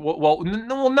course I would. Well,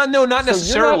 no, not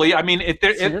necessarily. I mean, if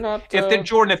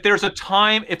there's a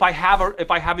time, if I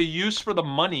have a use for the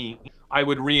money, I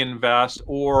would reinvest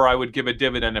or I would give a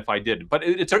dividend if I didn't. But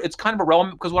it's kind of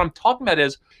irrelevant because what I'm talking about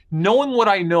is knowing what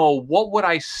I know. What would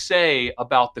I say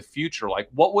about the future? Like,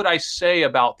 what would I say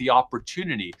about the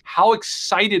opportunity? How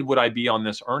excited would I be on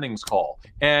this earnings call?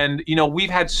 And we've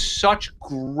had such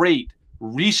great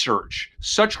research,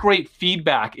 such great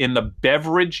feedback in the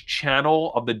beverage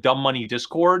channel of the Dumb Money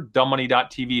Discord,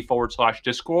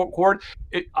 dumbmoney.tv/Discord.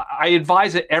 I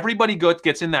advise that everybody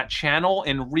gets in that channel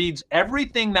and reads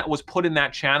everything that was put in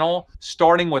that channel,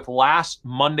 starting with last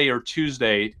Monday or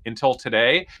Tuesday until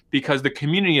today, because the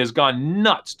community has gone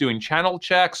nuts doing channel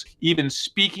checks, even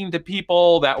speaking to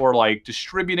people that were like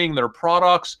distributing their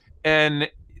products. And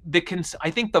I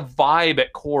think the vibe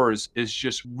at Coors is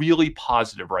just really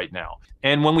positive right now.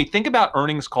 And when we think about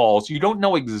earnings calls, you don't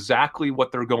know exactly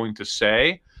what they're going to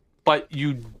say, but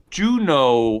you do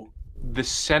know the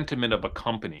sentiment of a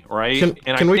company, right?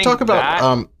 Can we talk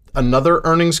about another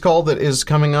earnings call that is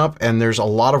coming up? And there's a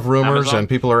lot of rumors Amazon? And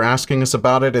people are asking us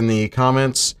about it in the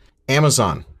comments.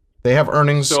 Amazon. They have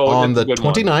earnings on the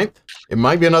 29th. It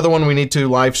might be another one we need to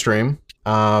live stream.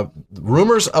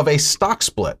 Rumors of a stock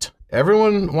split.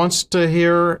 Everyone wants to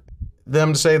hear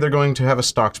them say they're going to have a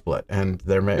stock split, and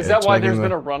they're Is that why there's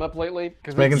been a run up lately?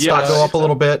 Making stock go up a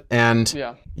little bit,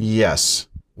 and yes.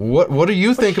 What do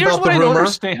you think about the rumor? I don't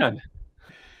understand.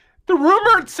 The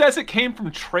rumor says it came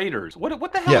from traders.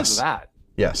 What the hell is that?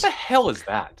 Yes. What the hell is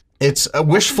that? It's a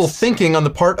wishful thinking on the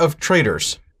part of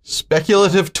traders.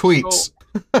 Speculative tweets.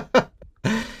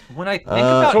 When I think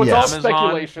about so it's all Amazon,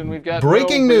 speculation. We've got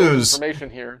breaking news information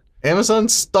here. Amazon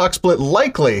stock split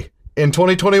likely in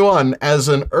 2021 as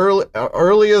an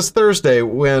early as Thursday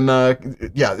when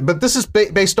but this is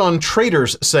based on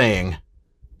traders saying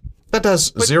that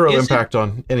has zero impact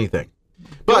on anything.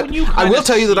 But I will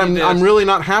tell you that I'm really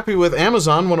not happy with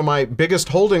Amazon, one of my biggest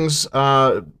holdings,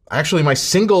 actually my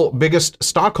single biggest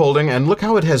stock holding, and look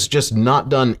how it has just not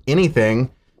done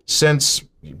anything since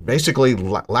basically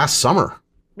last summer.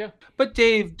 Yeah. But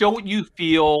Dave, don't you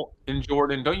feel, and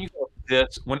Jordan, don't you feel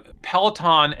this, when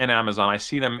Peloton and Amazon, I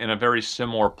see them in a very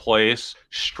similar place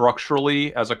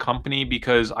structurally as a company,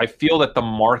 because I feel that the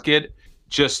market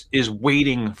just is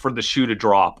waiting for the shoe to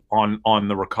drop on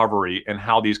the recovery and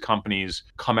how these companies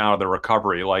come out of the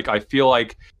recovery. Like, I feel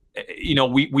like,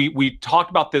 we talked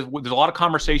about this. There's a lot of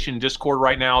conversation in Discord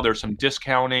right now. There's some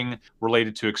discounting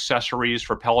related to accessories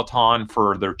for Peloton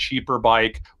for their cheaper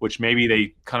bike, which maybe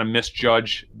they kind of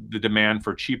misjudge the demand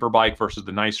for cheaper bike versus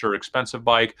the nicer, expensive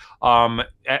bike.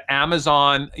 At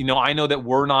Amazon, I know that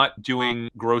we're not doing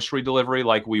grocery delivery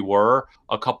like we were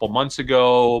a couple months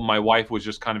ago. My wife was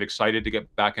just kind of excited to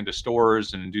get back into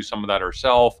stores and do some of that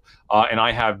herself. And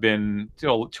I have been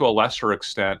to a lesser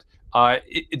extent.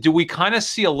 Do we kind of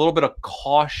see a little bit of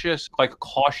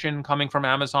caution coming from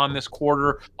Amazon this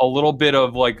quarter? A little bit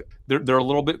of like they're a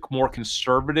little bit more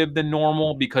conservative than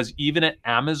normal, because even at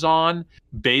Amazon,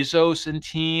 Bezos and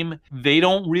team, they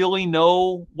don't really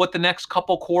know what the next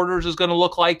couple quarters is going to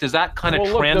look like. Does that kind of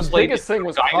translate? The biggest thing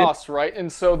was costs, right?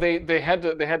 And so they had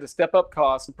to step up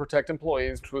costs and protect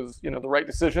employees, which was the right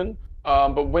decision.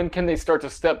 But when can they start to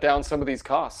step down some of these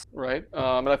costs, right?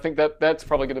 And I think that's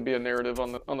probably going to be a narrative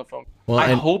on the phone. Well,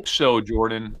 I hope so,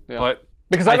 Jordan. Yeah. But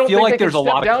because I don't feel think like there's a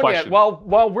lot of questions. Yet.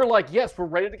 While we're like, yes, we're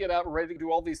ready to get out, we're ready to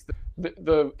do all these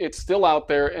things. It's still out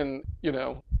there, and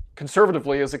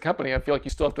conservatively as a company, I feel like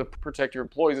you still have to protect your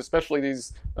employees, especially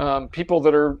these people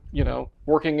that are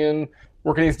working in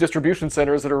these distribution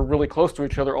centers that are really close to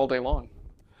each other all day long.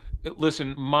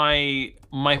 Listen, my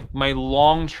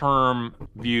long-term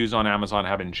views on Amazon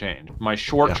haven't changed. My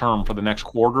short-term for the next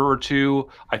quarter or two,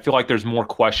 I feel like there's more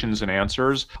questions than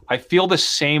answers. I feel the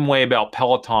same way about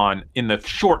Peloton in the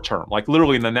short term, like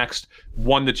literally in the next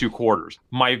 1 to 2 quarters.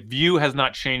 My view has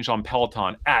not changed on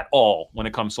Peloton at all when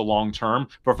it comes to long-term.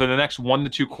 But for the next 1 to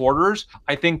 2 quarters,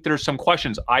 I think there's some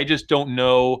questions. I just don't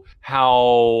know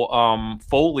how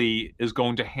Foley is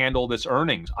going to handle this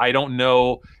earnings. I don't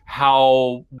know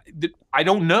how. I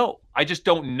don't know. I just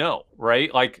don't know,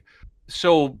 right? Like,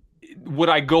 so would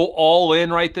I go all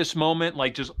in right this moment,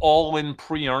 like just all in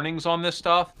pre-earnings on this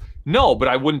stuff? No, but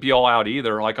I wouldn't be all out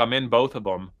either. Like, I'm in both of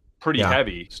them pretty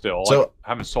heavy still. So like, I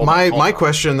haven't sold my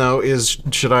question though is,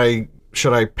 should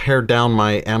I pare down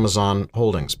my Amazon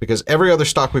holdings? Because every other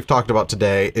stock we've talked about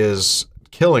today is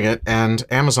killing it, and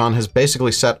Amazon has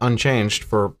basically set unchanged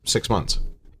for 6 months.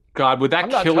 God, would that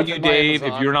kill you, Dave,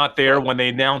 if you're not there when they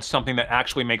announce something that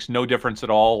actually makes no difference at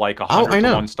all, like a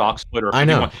 100-to-1 stock split or 51?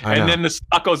 I know. And then the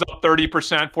stock goes up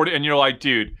 30%, 40%, and you're like,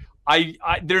 dude,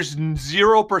 there's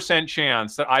 0%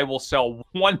 chance that I will sell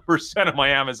 1% of my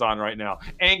Amazon right now.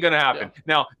 Ain't gonna happen. Yeah.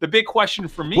 Now, the big question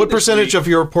for me. What percentage of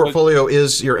your portfolio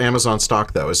is your Amazon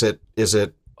stock, though? Is it?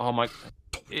 Oh my.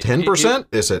 10%?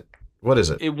 Is it? What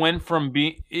is it? It went from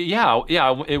being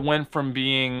it went from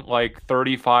being like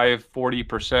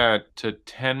 35-40% to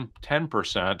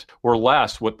 10% or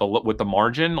less with the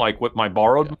margin. Like with my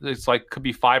borrowed, it's like could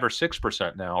be 5 or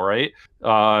 6% now, right?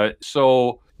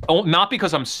 So not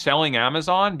because I'm selling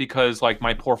Amazon, because like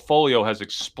my portfolio has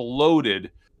exploded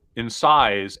in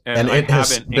size, and it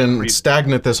has been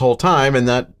stagnant this whole time, and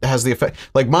that has the effect.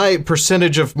 Like my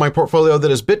percentage of my portfolio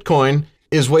that is Bitcoin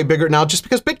is way bigger now just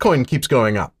because Bitcoin keeps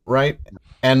going up, right?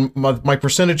 And my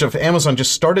percentage of Amazon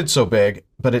just started so big,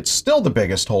 but it's still the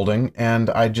biggest holding, and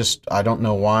I don't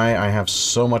know why I have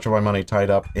so much of my money tied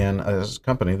up in a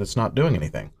company that's not doing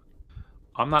anything.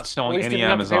 I'm not selling any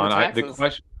Amazon.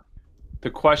 The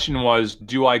question was,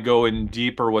 do I go in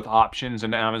deeper with options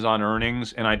into Amazon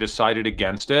earnings? And I decided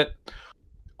against it,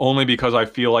 only because I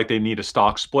feel like they need a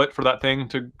stock split for that thing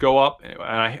to go up. And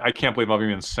I can't believe I'm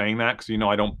even saying that,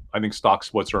 because I think stock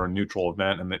splits are a neutral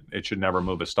event and it should never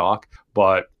move a stock,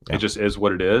 but it just is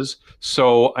what it is.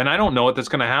 So, and I don't know what that's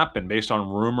going to happen based on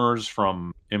rumors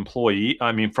from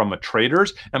from the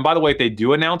traders. And by the way, if they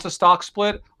do announce a stock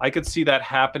split, I could see that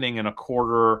happening in a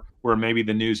quarter where maybe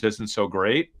the news isn't so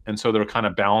great. And so they're kind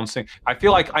of balancing. I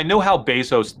feel like I know how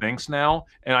Bezos thinks now.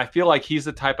 And I feel like he's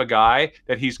the type of guy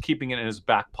that he's keeping it in his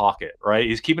back pocket, right?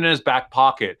 He's keeping it in his back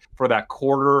pocket for that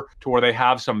quarter to where they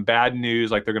have some bad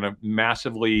news, like they're going to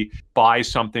massively buy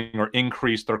something or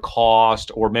increase their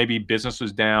cost, or maybe business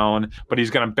is down, but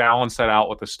he's going to balance that out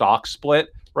with a stock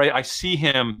split, right? I see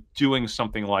him doing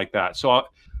something like that. So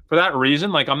for that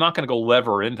reason, like I'm not going to go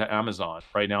lever into Amazon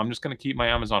right now. I'm just going to keep my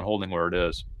Amazon holding where it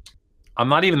is. I'm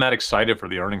not even that excited for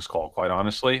the earnings call, quite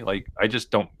honestly. Like, I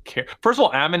just don't care. First of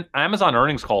all, Amazon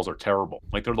earnings calls are terrible.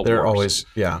 Like, they're worst. Always,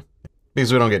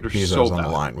 because we don't get Bezos on the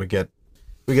line. We get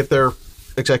their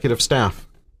executive staff.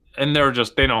 And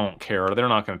they don't care. They're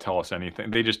not going to tell us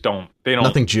anything. They just don't. They don't.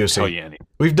 Nothing juicy. Tell you anything.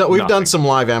 We've done some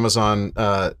live Amazon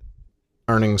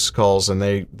earnings calls, and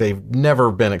they've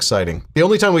never been exciting. The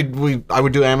only time I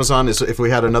would do Amazon is if we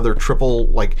had another triple,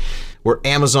 like where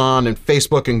Amazon and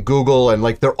Facebook and Google and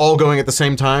like they're all going at the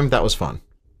same time. That was fun.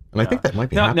 And I think that might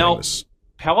be Now- happening. now- this.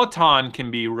 Peloton can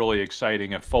be really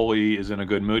exciting if Foley is in a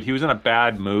good mood. He was in a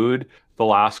bad mood the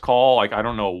last call. Like, I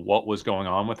don't know what was going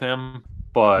on with him,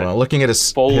 but Well, looking at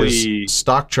his Foley-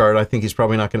 stock chart, I think he's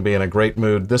probably not going to be in a great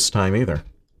mood this time either.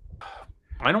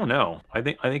 I don't know. I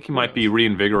think he might be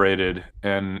reinvigorated.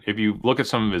 And if you look at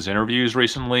some of his interviews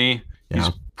recently, Yeah.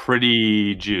 he's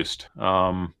pretty juiced.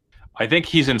 I think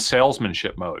he's in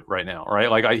salesmanship mode right now,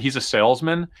 right? Like he's a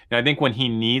salesman, and I think when he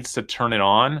needs to turn it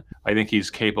on, I think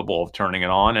he's capable of turning it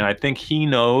on, and I think he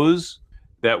knows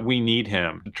that we need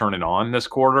him to turn it on this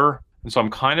quarter. And so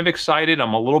I'm kind of excited.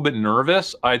 I'm a little bit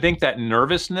nervous. I think that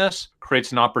nervousness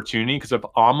creates an opportunity, because if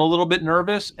I'm a little bit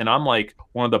nervous and I'm like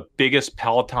one of the biggest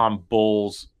Peloton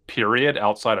bulls, period,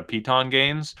 outside of Piton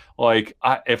gains, like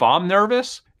if I'm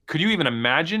nervous, could you even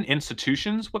imagine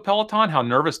institutions with Peloton, how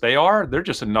nervous they are? They're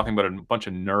just nothing but a bunch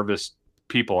of nervous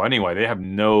people anyway. They have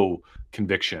no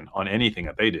conviction on anything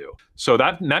that they do. So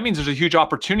that means there's a huge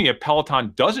opportunity if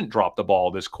Peloton doesn't drop the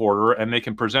ball this quarter and they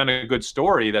can present a good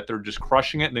story that they're just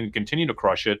crushing it and then continue to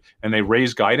crush it, and they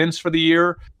raise guidance for the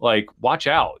year. Like, watch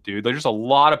out, dude. There's a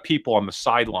lot of people on the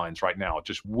sidelines right now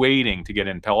just waiting to get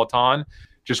in Peloton.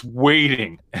 Just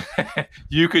waiting.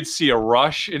 You could see a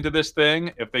rush into this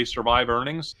thing if they survive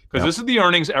earnings, because this is the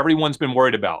earnings everyone's been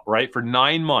worried about, right? For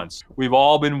 9 months, we've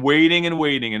all been waiting and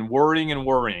waiting and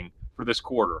worrying for this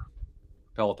quarter.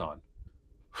 Peloton.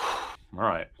 All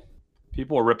right.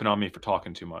 People are ripping on me for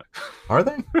talking too much. Are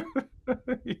they?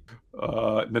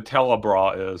 Nutella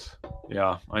bra is.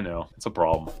 Yeah, I know. It's a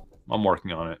problem. I'm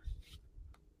working on it.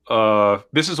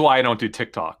 This is why I don't do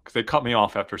TikTok, because they cut me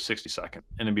off after 60 seconds,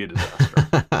 and it'd be a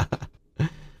disaster.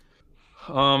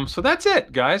 So that's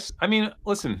it, guys. I mean,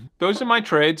 listen, those are my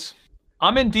trades.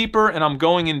 I'm in deeper, and I'm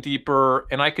going in deeper,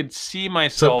 and I could see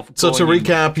myself. So to going in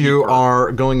recap, you deeper.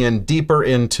 are going in deeper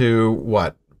into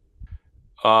what?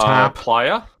 Tap.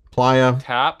 Playa,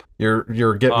 Tap.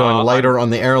 You're going lighter on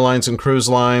the airlines and cruise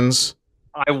lines.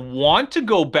 I want to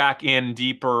go back in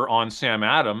deeper on Sam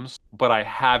Adams, but I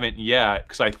haven't yet,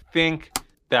 because I think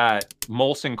that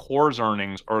Molson Coors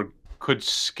earnings could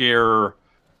scare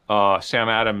Sam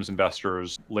Adams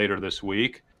investors later this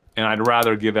week, and I'd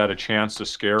rather give that a chance to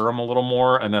scare them a little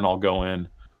more, and then I'll go in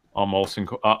on Molson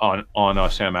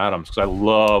on Sam Adams, because I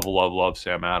love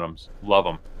Sam Adams, love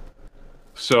him.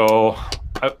 So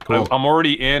Cool. I'm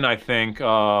already in. I think.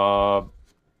 What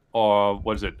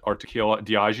is it? Articuno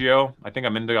Diageo. I think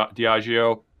I'm into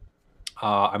Diageo.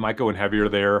 I might go in heavier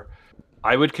there.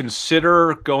 I would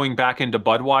consider going back into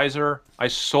Budweiser. I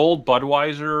sold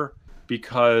Budweiser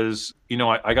because,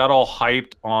 I got all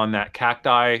hyped on that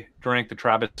cacti drink, the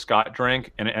Travis Scott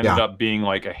drink, and it ended up being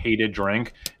like a hated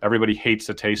drink. Everybody hates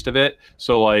the taste of it.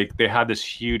 So like they had this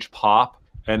huge pop.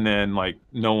 And then, like,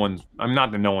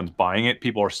 not that no one's buying it.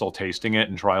 People are still tasting it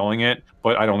and trialing it.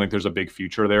 But I don't think there's a big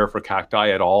future there for cacti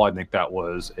at all. I think that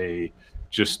was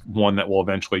just one that will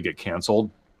eventually get canceled.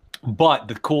 But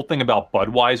the cool thing about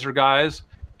Budweiser, guys,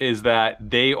 is that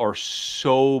they are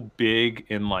so big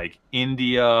in, like,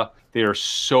 India. They are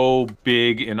so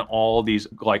big in all these,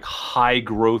 like,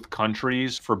 high-growth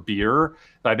countries for beer.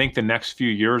 I think the next few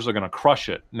years are going to crush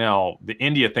it. Now, the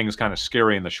India thing is kind of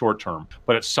scary in the short term,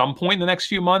 but at some point in the next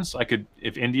few months,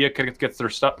 if India gets their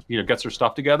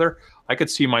stuff together, I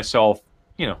could see myself,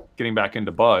 getting back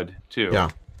into Bud too. Yeah.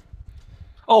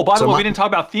 Oh, by the way, we didn't talk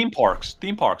about theme parks.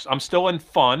 I'm still in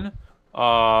Fun,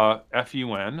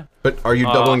 FUN. But are you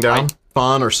doubling down?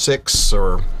 Fun or Six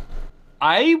or?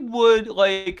 I would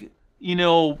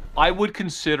I would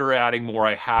consider adding more.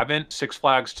 I haven't. Six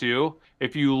Flags too.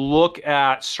 If you look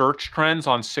at search trends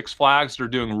on Six Flags, they're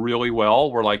doing really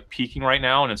well. We're like peaking right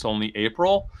now, and it's only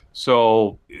April.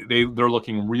 So they're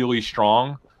looking really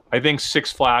strong. I think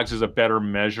Six Flags is a better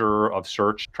measure of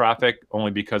search traffic,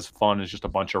 only because Fun is just a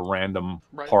bunch of random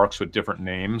parks with different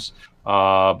names.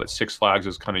 But Six Flags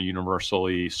is kind of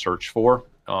universally searched for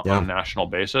on a national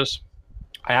basis.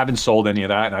 I haven't sold any of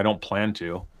that, and I don't plan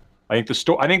to. I think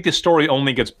the story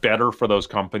only gets better for those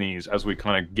companies as we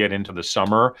kind of get into the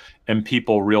summer and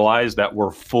people realize that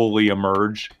we're fully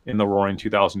emerged in the roaring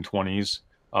 2020s,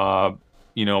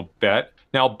 bet.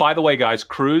 Now, by the way, guys,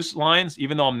 cruise lines,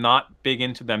 even though I'm not big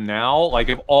into them now, like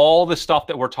if all the stuff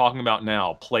that we're talking about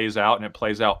now plays out and it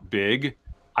plays out big,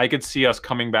 I could see us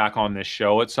coming back on this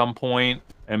show at some point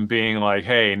and being like,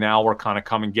 hey, now we're kind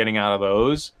of getting out of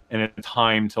those, and it's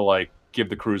time to like give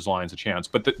the cruise lines a chance.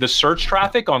 But the search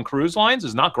traffic on cruise lines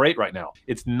is not great right now.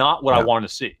 It's not what I wanted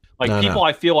to see. Like people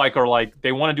I feel like are like,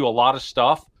 they want to do a lot of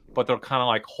stuff, but they're kind of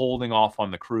like holding off on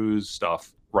the cruise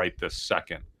stuff right this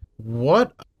second.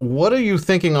 What are you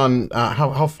thinking on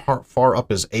how far up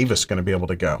is Avis going to be able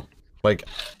to go? Like,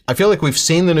 I feel like we've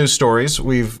seen the news stories.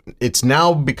 It's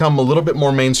now become a little bit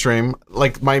more mainstream.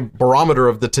 Like, my barometer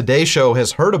of the Today Show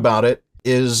has heard about it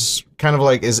is kind of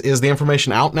like, is the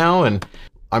information out now? And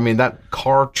I mean, that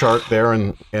car chart there,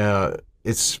 and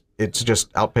it's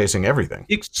just outpacing everything.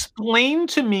 Explain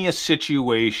to me a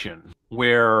situation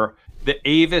where the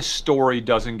Avis story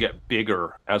doesn't get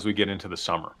bigger as we get into the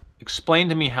summer. Explain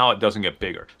to me how it doesn't get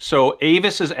bigger. So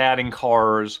Avis is adding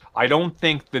cars. I don't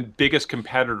think the biggest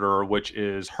competitor, which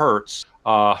is Hertz,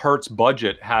 Hertz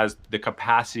budget has the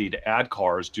capacity to add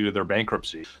cars due to their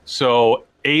bankruptcy. So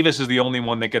Avis is the only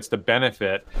one that gets the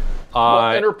benefit.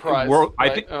 Enterprise, I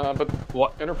think, but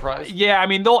what Enterprise? Yeah, I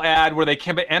mean, they'll add where they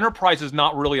can, but Enterprise is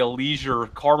not really a leisure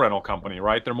car rental company,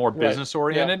 right? They're more business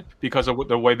oriented because of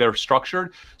the way they're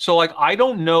structured. So, like, I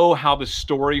don't know how the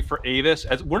story for Avis,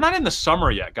 as we're not in the summer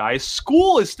yet, guys.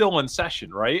 School is still in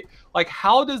session, right? Like,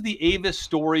 how does the Avis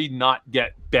story not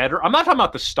get better? I'm not talking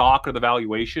about the stock or the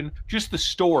valuation, just the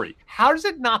story. How does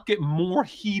it not get more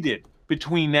heated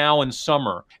between now and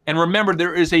summer? And remember,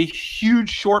 there is a huge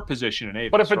short position in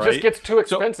Avis. But if it just gets too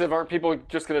expensive, aren't people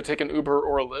just going to take an Uber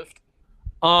or a Lyft?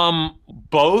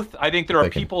 Both. I think there are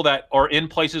people that are in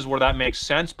places where that makes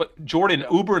sense, but Jordan,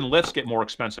 Uber and Lyft get more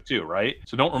expensive too, right?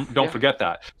 So don't forget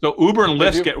that. So Uber and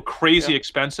Lyft get crazy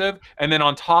expensive, and then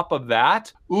on top of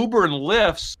that, Uber and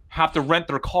Lyft have to rent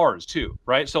their cars too,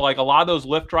 right? So like a lot of those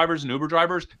Lyft drivers and Uber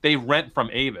drivers, they rent from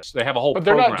Avis. They have a whole But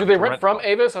they're program. not. Do they rent from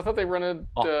Avis? I thought they rented.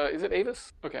 Is it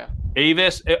Avis? Okay.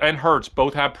 Avis and Hertz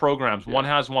both have programs. One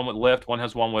has one with Lyft, one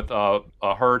has one with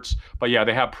Hertz. But yeah,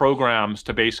 they have programs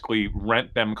to basically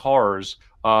rent them cars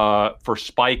for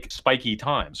spiky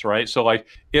times, right? So like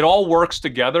it all works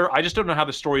together. I just don't know how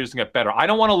the story doesn't get better. I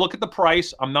don't want to look at the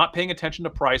price. I'm not paying attention to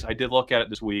price. I did look at it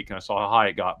this week and I saw how high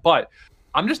it got, but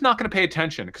I'm just not going to pay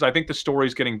attention because I think the story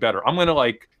is getting better. I'm going to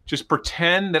like just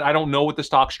pretend that I don't know what the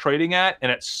stock's trading at,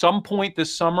 and at some point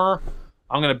this summer,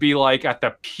 I'm going to be like at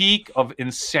the peak of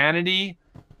insanity.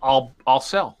 I'll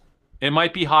sell. It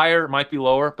might be higher, it might be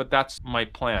lower, but that's my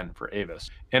plan for Avis.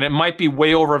 And it might be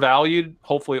way overvalued.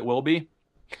 Hopefully it will be.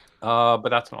 But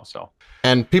that's when I'll sell.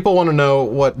 And people want to know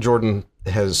what Jordan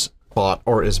has bought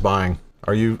or is buying.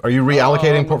 Are you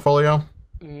reallocating portfolio?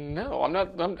 No, I'm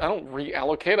not. I don't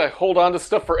reallocate. I hold on to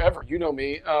stuff forever. You know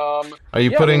me. Are you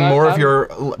putting more of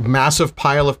your massive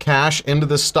pile of cash into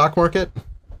this stock market? A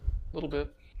little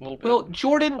bit. Well,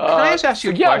 Jordan, can I just ask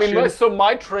you a question? I mean, so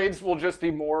my trades will just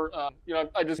be more.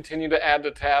 I just continue to add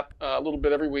to TAP a little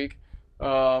bit every week.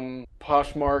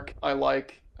 Poshmark, I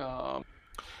like.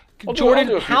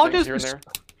 Jordan, how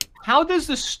does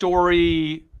the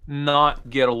story not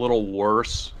get a little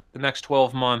worse the next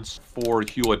 12 months for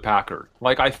Hewlett Packard?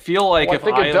 Like, I feel like I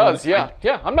think it does. Yeah.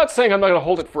 I'm not saying I'm not going to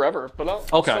hold it forever, but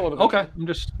I'll sell it. Okay. I'm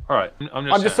just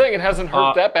saying it hasn't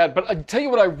hurt that bad. But I tell you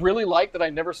what, I really like that I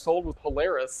never sold with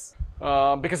Polaris,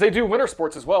 because they do winter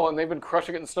sports as well, and they've been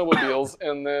crushing it in snowmobiles,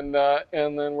 and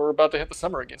then we're about to hit the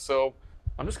summer again. So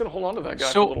I'm just going to hold on to that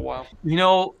guy for a little while. You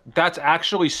know, that's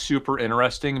actually super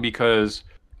interesting because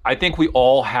I think we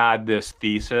all had this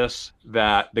thesis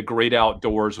that the great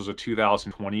outdoors was a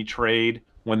 2020 trade,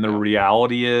 when the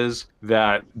reality is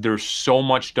that there's so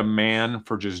much demand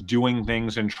for just doing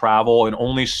things in travel, and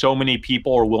only so many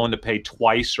people are willing to pay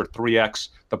twice or 3x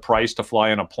the price to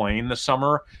fly on a plane this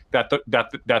summer, that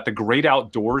the great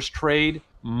outdoors trade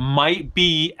might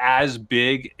be as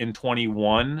big in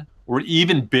 21 or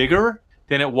even bigger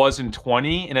than it was in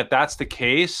 20. And if that's the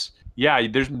case, yeah,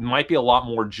 there might be a lot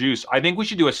more juice. I think we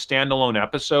should do a standalone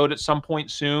episode at some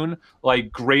point soon,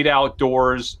 like Great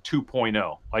Outdoors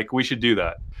 2.0. Like, we should do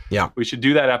that. Yeah. We should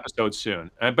do that episode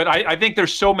soon. But I think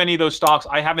there's so many of those stocks.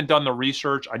 I haven't done the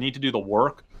research. I need to do the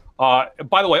work. By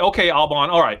the way, okay, Alban,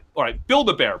 all right.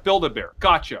 Build-A-Bear.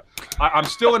 Gotcha. I'm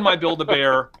still in my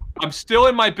Build-A-Bear.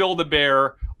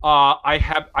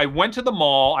 I went to the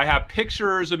mall. I have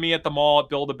pictures of me at the mall at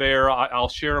Build-A-Bear. I'll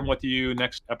share them with you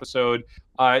next episode.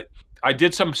 I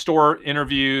did some store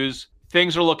interviews.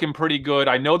 Things are looking pretty good.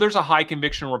 I know there's a high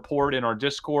conviction report in our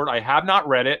Discord. I have not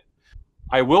read it.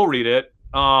 I will read it.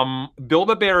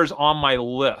 Build-A-Bear is on my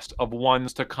list of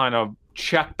ones to kind of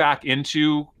check back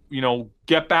into,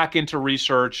 get back into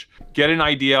research, get an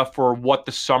idea for what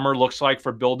the summer looks like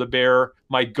for Build-A-Bear.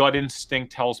 My gut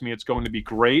instinct tells me it's going to be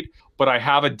great, but I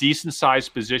have a decent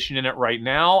sized position in it right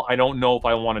now. I don't know if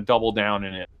I want to double down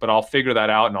in it, but I'll figure that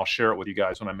out and I'll share it with you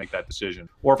guys when I make that decision,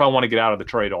 or if I want to get out of the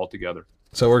trade altogether.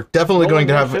 So we're definitely going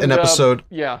to have an episode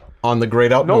on the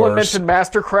great outdoors. Nolan mentioned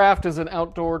Mastercraft as an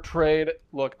outdoor trade.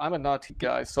 Look, I'm a naughty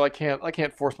guy, so I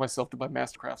can't force myself to buy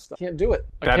Mastercraft stuff. I can't do it.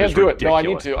 I can't do it. No, I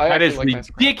need to. That is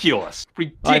ridiculous.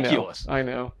 Ridiculous. I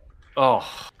know. Oh,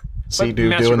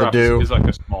 C-Do doing the do. Is like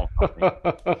a small company.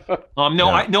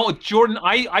 No, Jordan,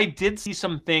 I did see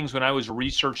some things when I was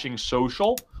researching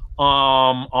social.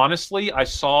 Honestly, I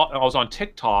was on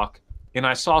TikTok and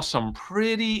I saw some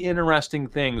pretty interesting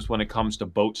things when it comes to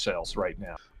boat sales right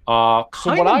now.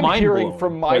 So what I'm hearing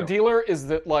from my dealer is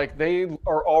that like they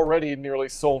are already nearly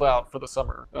sold out for the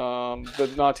summer. The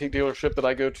Nautique dealership that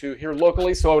I go to here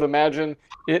locally, so I would imagine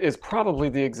it is probably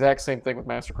the exact same thing with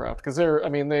Mastercraft because they're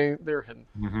hidden.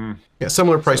 Mm-hmm. Yeah,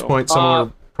 similar price point,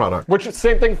 similar product. Which is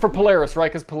same thing for Polaris,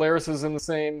 right? Because Polaris is in the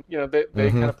same,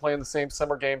 they kind of play in the same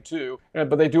summer game too,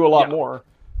 but they do a lot more.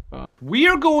 We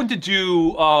are going to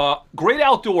do Great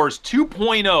Outdoors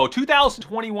 2.0,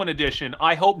 2021 edition,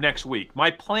 I hope next week. My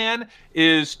plan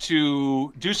is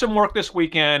to do some work this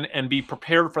weekend and be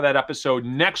prepared for that episode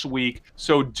next week.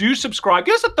 So do subscribe.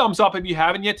 Give us a thumbs up if you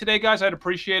haven't yet today, guys. I'd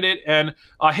appreciate it. And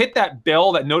hit that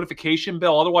bell, that notification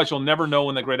bell. Otherwise, you'll never know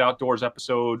when the Great Outdoors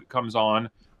episode comes on.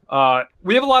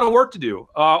 We have a lot of work to do.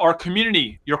 Our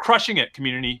community, you're crushing it,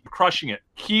 community. You're crushing it.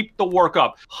 Keep the work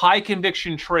up. High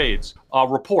conviction trades,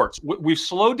 reports. We've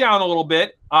slowed down a little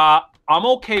bit. I'm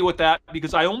okay with that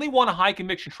because I only want a high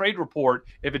conviction trade report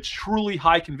if it's truly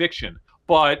high conviction.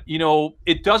 But,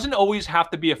 it doesn't always have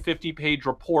to be a 50-page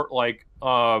report like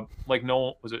Piton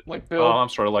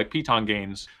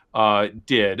Gaines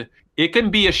did. It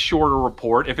can be a shorter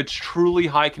report. If it's truly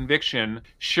high conviction,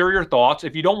 share your thoughts.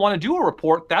 If you don't want to do a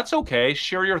report, that's okay.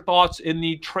 Share your thoughts in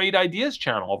the Trade Ideas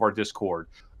channel of our Discord.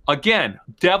 Again,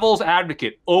 devil's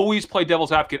advocate. Always play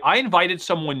devil's advocate. I invited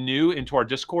someone new into our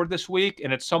Discord this week,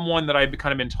 and it's someone that I've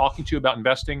kind of been talking to about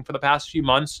investing for the past few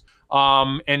months.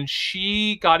 And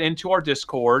she got into our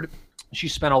Discord. She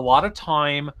spent a lot of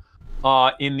time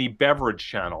in the beverage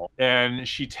channel, and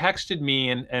she texted me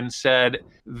and said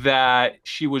that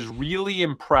she was really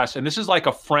impressed, and this is like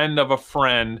a friend of a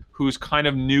friend who's kind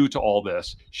of new to all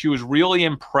this. She was really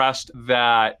impressed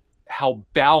that how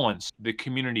balanced the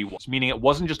community was, meaning it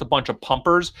wasn't just a bunch of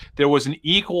pumpers. There was an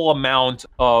equal amount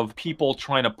of people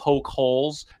trying to poke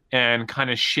holes and kind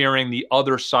of sharing the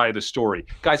other side of the story.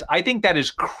 Guys, I think that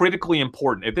is critically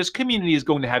important. If this community is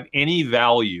going to have any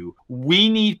value, we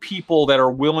need people that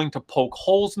are willing to poke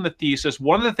holes in the thesis.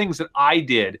 One of the things that I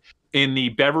did in the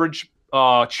beverage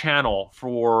channel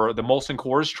for the Molson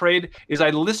Coors trade is I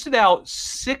listed out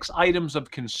 6 items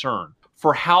of concern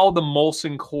for how the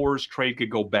Molson Coors trade could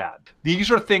go bad.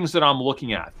 These are things that I'm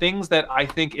looking at, things that I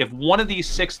think if one of these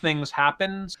 6 things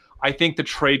happens, I think the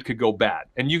trade could go bad.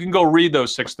 And you can go read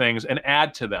those 6 things and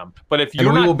add to them. But if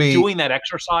you're not doing that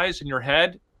exercise in your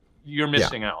head, you're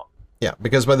missing out. Yeah,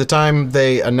 because by the time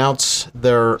they announce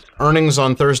their earnings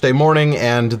on Thursday morning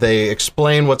and they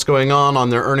explain what's going on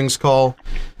their earnings call,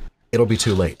 it'll be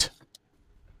too late.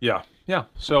 Yeah. Yeah.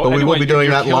 So but we will be doing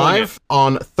that live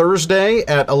on Thursday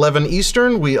at 11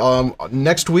 Eastern. We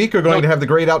next week are going to have the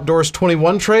Great Outdoors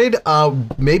 21 trade.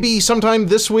 Maybe sometime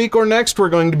this week or next, we're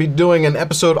going to be doing an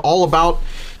episode all about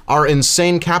our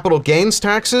insane capital gains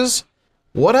taxes.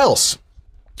 What else?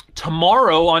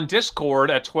 Tomorrow on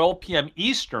Discord at 12 p.m.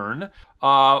 Eastern,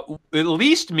 at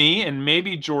least me and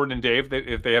maybe Jordan and Dave,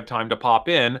 if they have time to pop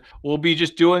in, we'll be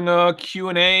just doing a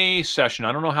Q&A session.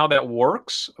 I don't know how that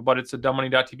works, but it's at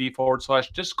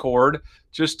dumbmoney.tv/Discord,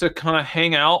 just to kind of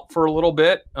hang out for a little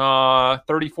bit,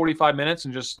 30, 45 minutes,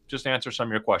 and just answer some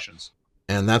of your questions.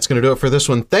 And that's going to do it for this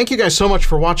one. Thank you guys so much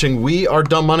for watching. We are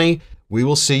Dumb Money. We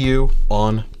will see you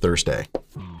on Thursday.